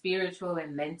 It's the spiritual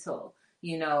and mental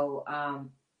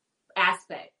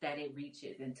aspect that it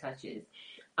reaches and touches.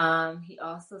 He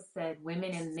also said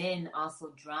women and men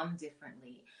also drum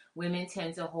differently. Women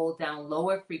tend to hold down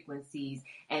lower frequencies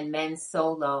and men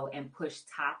solo and push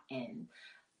top end.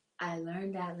 I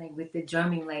learned that like with the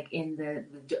drumming, like in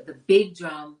the big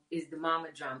drum is the mama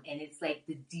drum, and it's like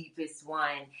the deepest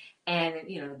one. And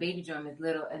the baby drum is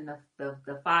little, and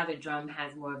the father drum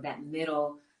has more of that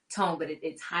middle tone, but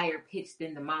it's higher pitched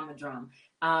than the mama drum.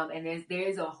 And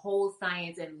there's a whole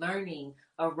science and learning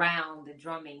around the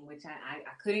drumming, which I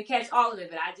couldn't catch all of it,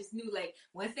 but I just knew like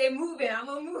once they're moving, I'm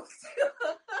gonna move too.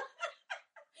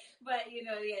 But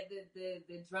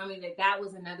the drumming, that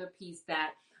was another piece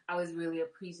that I was really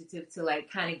appreciative to like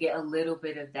kind of get a little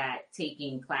bit of that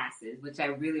taking classes, which I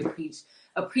really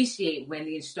appreciate when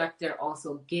the instructor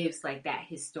also gives like that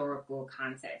historical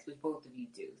context, which both of you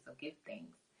do. So give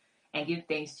thanks. And give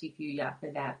thanks to you,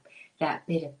 for that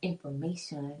bit of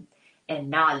information and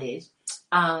knowledge.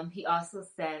 He also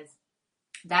says,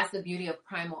 that's the beauty of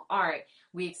primal art.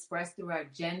 We express through our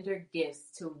gender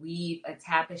gifts to weave a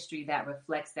tapestry that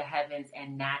reflects the heavens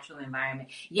and natural environment.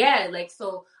 Yeah, like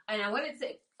so. And I wanted to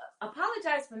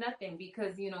apologize for nothing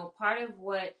because, you know, part of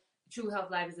what True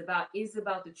Health Live is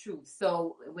about the truth.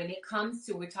 So when it comes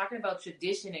to, we're talking about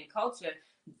tradition and culture,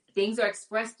 things are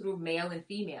expressed through male and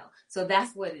female. So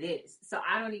that's what it is. So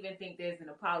I don't even think there's an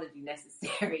apology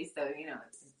necessary. So, you know,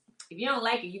 if you don't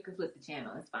like it, you can flip the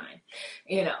channel. It's fine.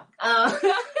 You know.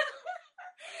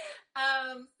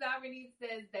 Sovereignty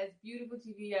says that's beautiful,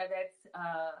 Chivia.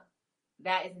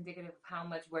 That is indicative of how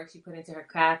much work she put into her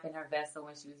craft and her vessel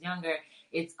when she was younger.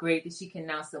 It's great that she can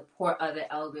now support other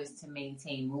elders to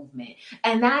maintain movement.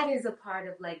 And that is a part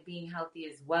of like being healthy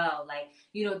as well. Like,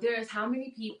 you know, there's how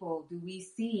many people do we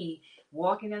see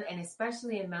walking on, and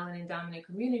especially in melanin dominant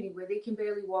community where they can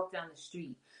barely walk down the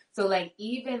street. So like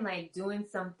even like doing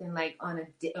something like on a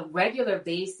regular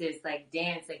basis, like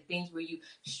dance, like things where you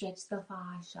stretch the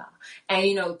fascia and,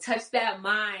 you know, touch that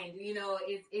mind, you know,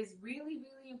 is really,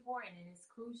 really important and it's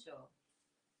crucial.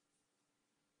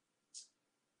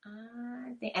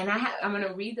 I'm going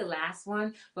to read the last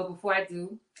one, but before I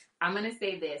do, I'm going to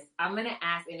say this. I'm going to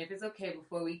ask, and if it's okay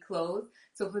before we close,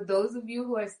 so for those of you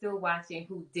who are still watching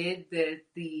who did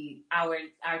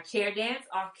our chair dance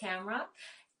off camera,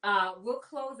 we'll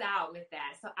close out with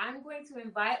that. So I'm going to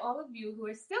invite all of you who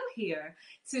are still here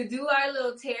to do our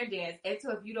little tear dance. And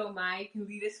so if you don't mind, you can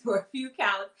lead us for a few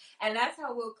counts. And that's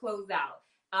how we'll close out.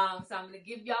 So I'm going to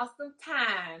give y'all some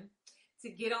time to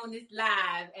get on this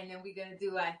live. And then we're going to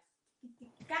do a...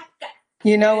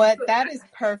 You know what? That is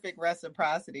perfect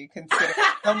reciprocity, considering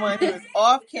someone who is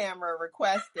off camera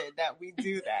requested that we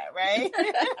do that, right?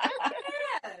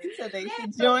 So they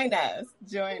should join us.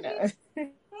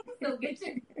 So get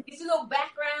your little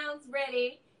backgrounds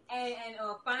ready and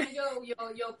find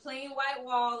your plain white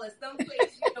wall or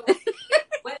someplace, you know,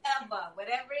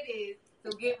 whatever it is.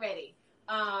 So get ready.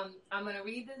 I'm gonna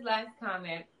read this last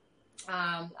comment.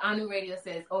 Anu Radio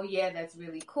says, "Oh yeah, that's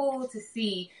really cool to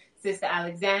see, Sister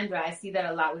Alexandra. I see that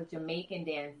a lot with Jamaican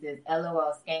dances.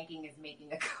 LOL, skanking is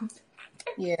making a comeback."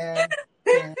 Yeah.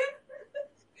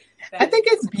 I think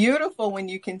it's beautiful when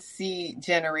you can see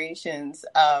generations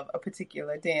of a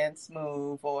particular dance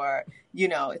move, or, you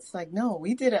know, it's like, no,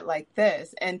 we did it like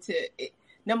this. And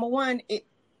number one,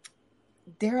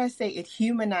 dare I say, it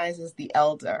humanizes the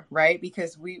elder, right?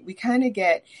 Because we kind of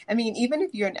get, I mean, even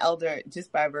if you're an elder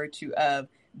just by virtue of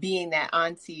being that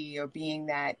auntie or being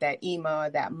that Ema or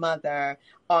that mother,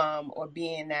 or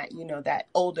being that, you know, that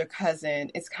older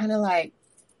cousin, it's kind of like,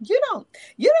 you don't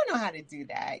know how to do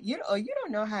that. You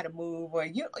don't know how to move, or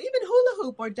you even hula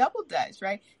hoop or double dutch,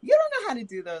 right? You don't know how to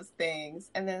do those things.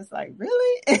 And then it's like,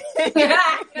 really? Yeah,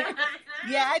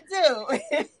 I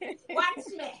do. Watch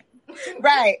me.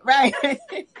 Right.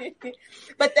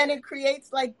 But then it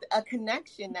creates like a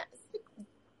connection that's like,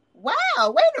 wow,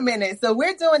 wait a minute. So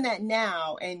we're doing that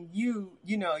now, and you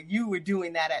were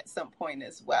doing that at some point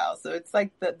as well. So it's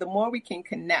like the more we can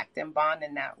connect and bond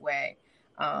in that way,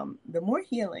 the more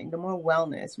healing, the more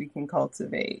wellness we can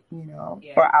cultivate, you know,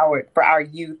 for our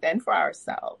youth and for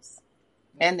ourselves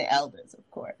and the elders, of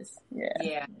course.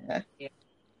 Yeah.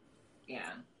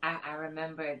 I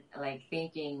remember like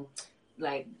thinking,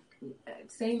 like,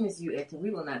 same as you, Etta,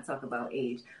 we will not talk about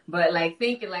age, but like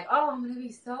thinking like, oh, I'm gonna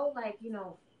be so like, you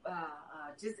know,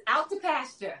 just out to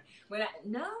pasture.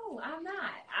 No, I'm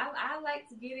not. I like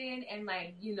to get in and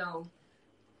like, you know,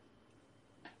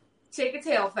 shake a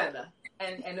tail feather.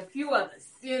 And a few others,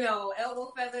 you know,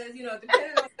 elbow feathers, you know,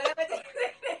 depending on whatever it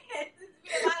is.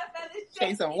 A lot of feathers.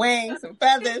 Take some wings, some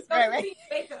feathers, right?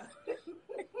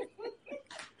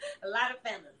 A lot of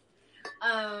feathers.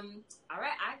 All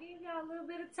right, I gave y'all a little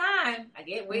bit of time. I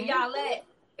get where y'all at.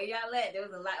 There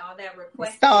was a lot, all that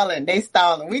request. They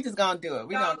stalling. We just gonna do it.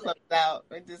 We gonna close out.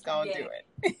 We're just gonna do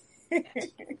it.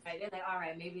 Right, they're like, all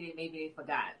right, maybe they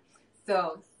forgot.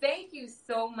 So thank you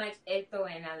so much, Eto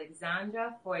and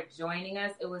Alexandra, for joining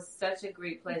us. It was such a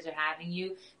great pleasure having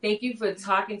you. Thank you for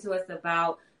talking to us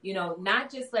about, you know,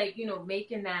 not just like, you know,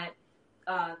 making that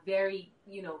very,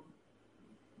 you know,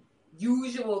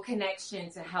 usual connection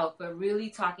to health, but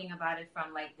really talking about it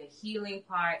from like the healing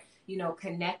part, you know,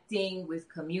 connecting with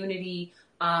community,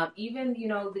 even, you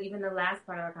know, even the last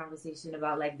part of our conversation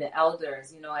about like the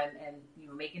elders, you know, and you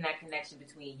know, making that connection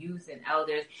between youth and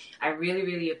elders. I really,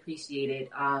 really appreciate it.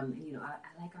 You know,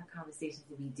 I like our conversations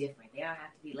to be different. They don't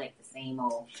have to be like the same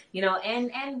old, you know,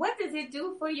 and what does it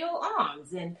do for your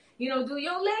arms? And, you know, do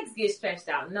your legs get stretched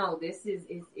out? No, this is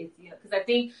you know, because I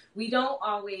think we don't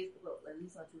always, well, at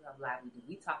least on True Health Live,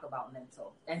 we talk about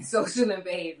mental and social and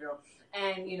behavioral.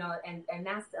 And, you know, and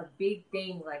that's a big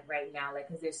thing, like right now, like,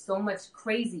 because there's so much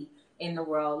crazy in the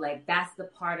world. Like, that's the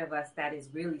part of us that is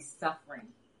really suffering,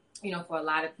 you know, for a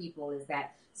lot of people, is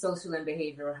that social and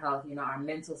behavioral health, you know, our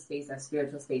mental space, our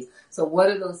spiritual space. So what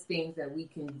are those things that we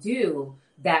can do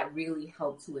that really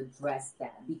help to address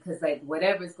that? Because, like,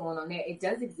 whatever's going on there, it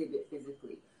does exhibit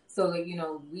physically. So, like, you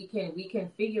know, we can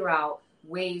figure out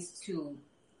ways to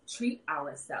treat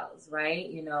ourselves, right?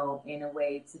 You know, in a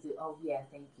way to do, oh yeah,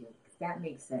 thank you. That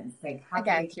makes sense. Like, how I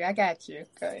got you.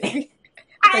 But they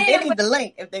need the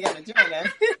link if they're going to join us.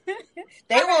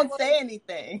 They won't say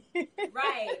anything.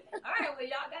 Right. All right. Well,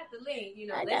 y'all got the link. You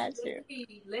know,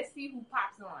 let's see who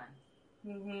pops on.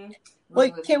 Mm-hmm.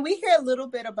 Well, can we hear a little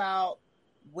bit about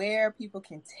where people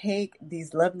can take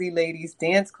these lovely ladies'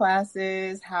 dance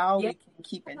classes, how we can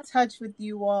keep in touch with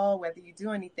you all, whether you do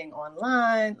anything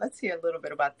online? Let's hear a little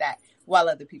bit about that while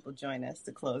other people join us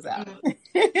to close out.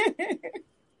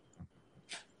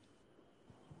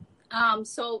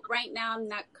 So right now I'm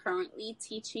not currently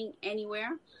teaching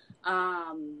anywhere,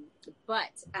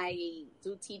 but I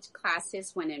do teach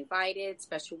classes when invited,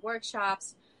 special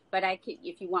workshops. But I could,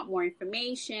 if you want more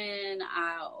information,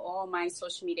 all my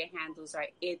social media handles are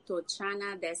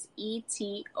Etochana. That's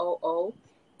ETOOTSANA.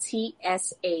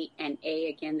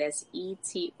 Again, that's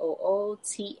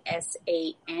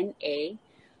ETOOTSANA.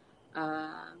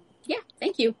 Yeah,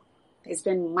 thank you. It's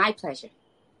been my pleasure.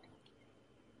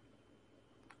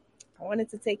 I wanted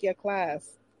to take your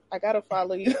class. I gotta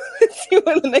follow you. See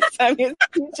when the next time you're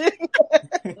teaching.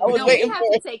 We have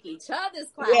to take each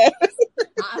other's classes.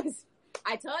 Yeah.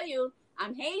 I tell you,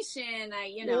 I'm Haitian.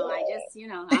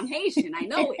 I'm Haitian. I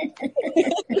know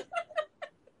it.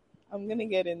 I'm gonna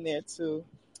get in there too.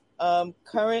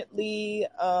 Currently,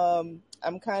 I'm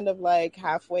kind of like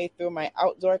halfway through my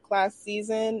outdoor class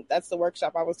season. That's the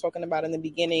workshop I was talking about in the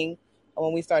beginning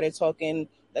when we started talking.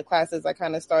 The classes I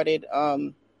kind of started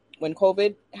when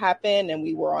COVID happened and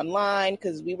we were online,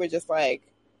 because we were just like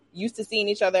used to seeing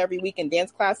each other every week in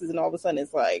dance classes, and all of a sudden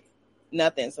it's like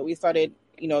nothing. So we started,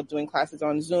 you know, doing classes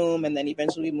on Zoom, and then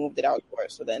eventually we moved it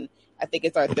outdoors. So then I think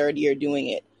it's our third year doing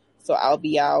it. So I'll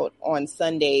be out on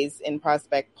Sundays in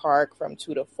Prospect Park from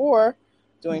 2 to 4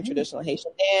 doing traditional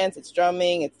Haitian dance. It's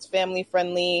drumming. It's family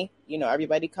friendly. You know,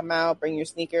 everybody come out, bring your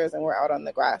sneakers, and we're out on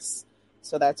the grass.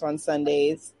 So that's on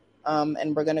Sundays.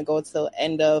 And we're going to go till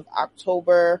end of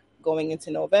October, going into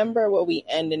November, where we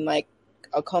end in like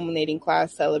a culminating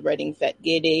class celebrating Fête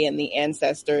Gede and the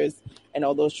ancestors and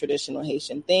all those traditional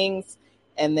Haitian things.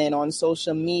 And then on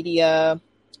social media,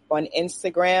 on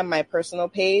Instagram, my personal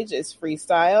page is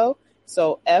Freestyle.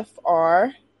 So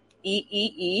FREEE,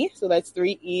 so that's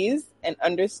 3 E's, and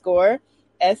 _STILE.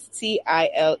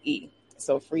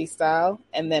 So Freestyle.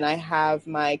 And then I have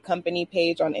my company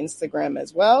page on Instagram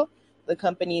as well. The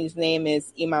company's name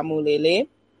is Imamulele.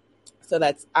 So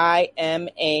that's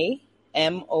IMAMOULELE.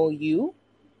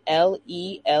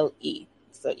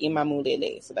 So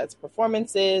Imamulele. So that's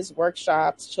performances,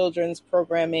 workshops, children's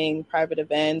programming, private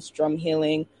events, drum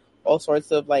healing, all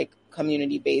sorts of like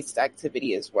community-based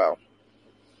activity as well.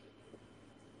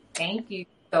 Thank you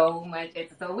so much.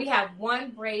 So we have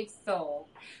one brave soul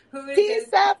who is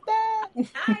Peace out there.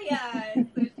 Hiya.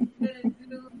 So she's gonna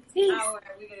do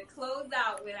we're gonna close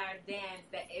out with our dance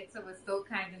that Ita was so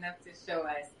kind enough to show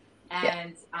us.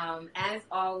 And as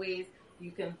always,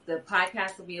 the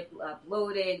podcast will be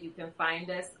uploaded. You can find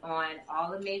us on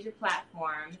all the major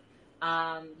platforms.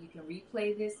 You can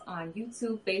replay this on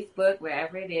YouTube, Facebook,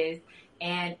 wherever it is.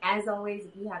 And as always,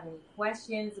 if you have any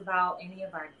questions about any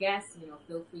of our guests,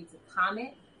 feel free to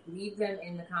comment. Leave them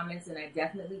in the comments, and I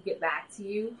definitely get back to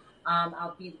you.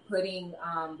 I'll be putting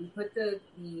we put the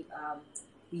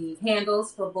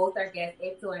handles for both our guests,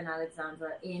 Hector and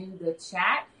Alexandra, in the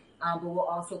chat. But we'll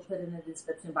also put in the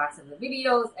description box of the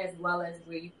videos, as well as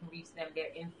where you can reach them, their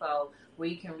info, where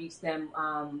you can reach them,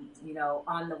 on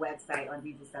the website on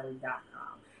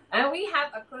DJSelly.com. And we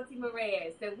have Akoti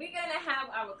Moraes. So we're going to have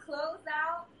our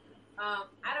closeout.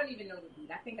 I don't even know the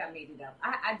beat. I think I made it up.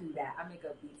 I do that. I make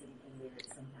up beats and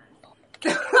lyrics sometimes.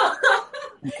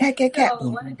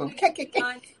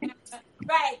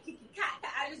 Right.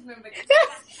 I just remember.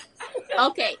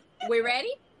 Okay. We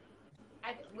ready?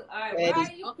 All right, where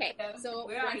are you? Okay, so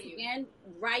once again,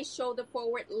 right shoulder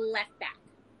forward, left back.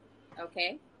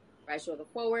 Okay, right shoulder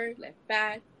forward, left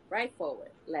back, right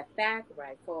forward, left back,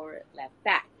 right forward, left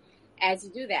back. As you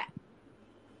do that,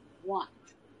 1,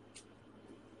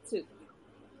 2,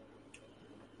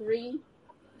 3,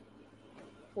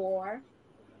 4,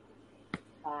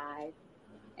 5,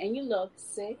 and you look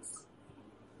 6,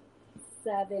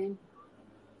 7,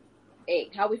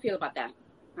 8. How we feel about that?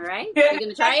 All right, you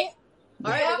gonna try it?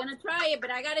 All right, we're going to try it,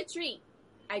 but I got a treat.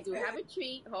 I do have a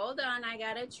treat. Hold on. I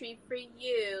got a treat for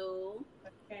you.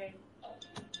 Okay.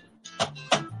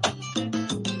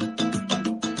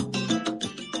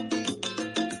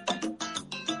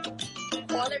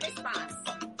 Call a response.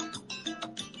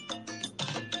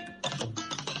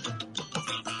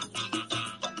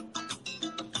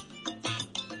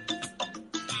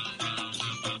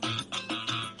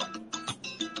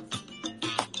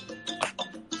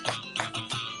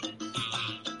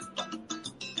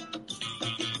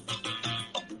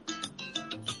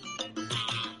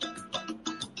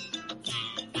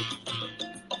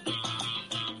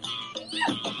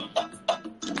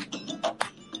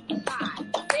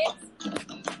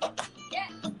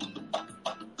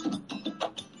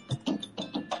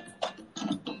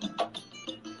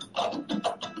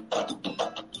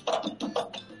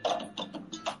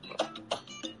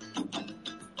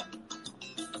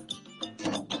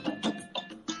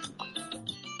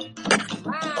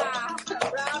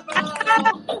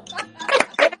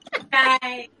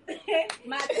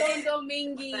 Matondo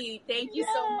Mingi, thank you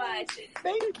so much.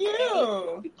 Thank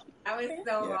you. That was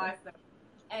so awesome.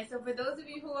 And so for those of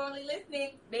you who are only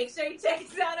listening, make sure you check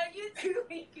us out on YouTube.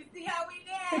 You can see how we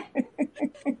did.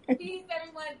 Peace,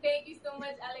 everyone. Thank you so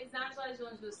much, Alexandra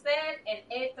Jean-Joseph and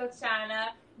Eto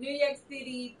Chana, New York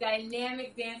City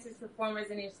dynamic dancers, performers,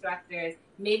 and instructors.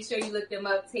 Make sure you look them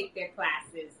up. Take their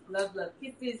classes. Love, love,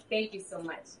 kisses. Thank you so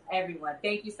much, everyone.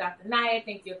 Thank you, Satanaya.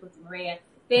 Thank you, Akuti Maria.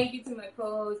 Thank you to my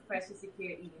co-hosts, Precious,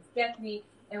 Akira, Eve, and Stephanie.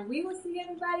 And we will see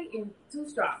everybody in Too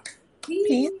Strong.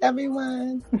 Peace,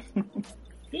 everyone.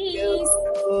 Peace.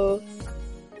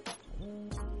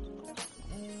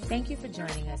 Thank you for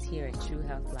joining us here at True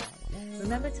Health Live.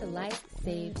 Remember to like,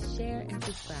 save, share, and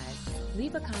subscribe.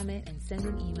 Leave a comment and send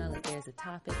an email if there's a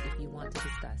topic if you want to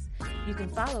discuss. You can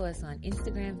follow us on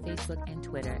Instagram, Facebook, and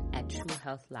Twitter at True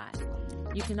Health Live.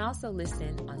 You can also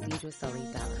listen on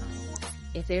ZedraSully.com.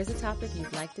 If there's a topic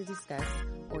you'd like to discuss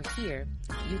or hear,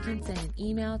 you can send an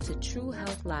email to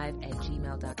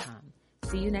truehealthlive@gmail.com.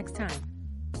 See you next time.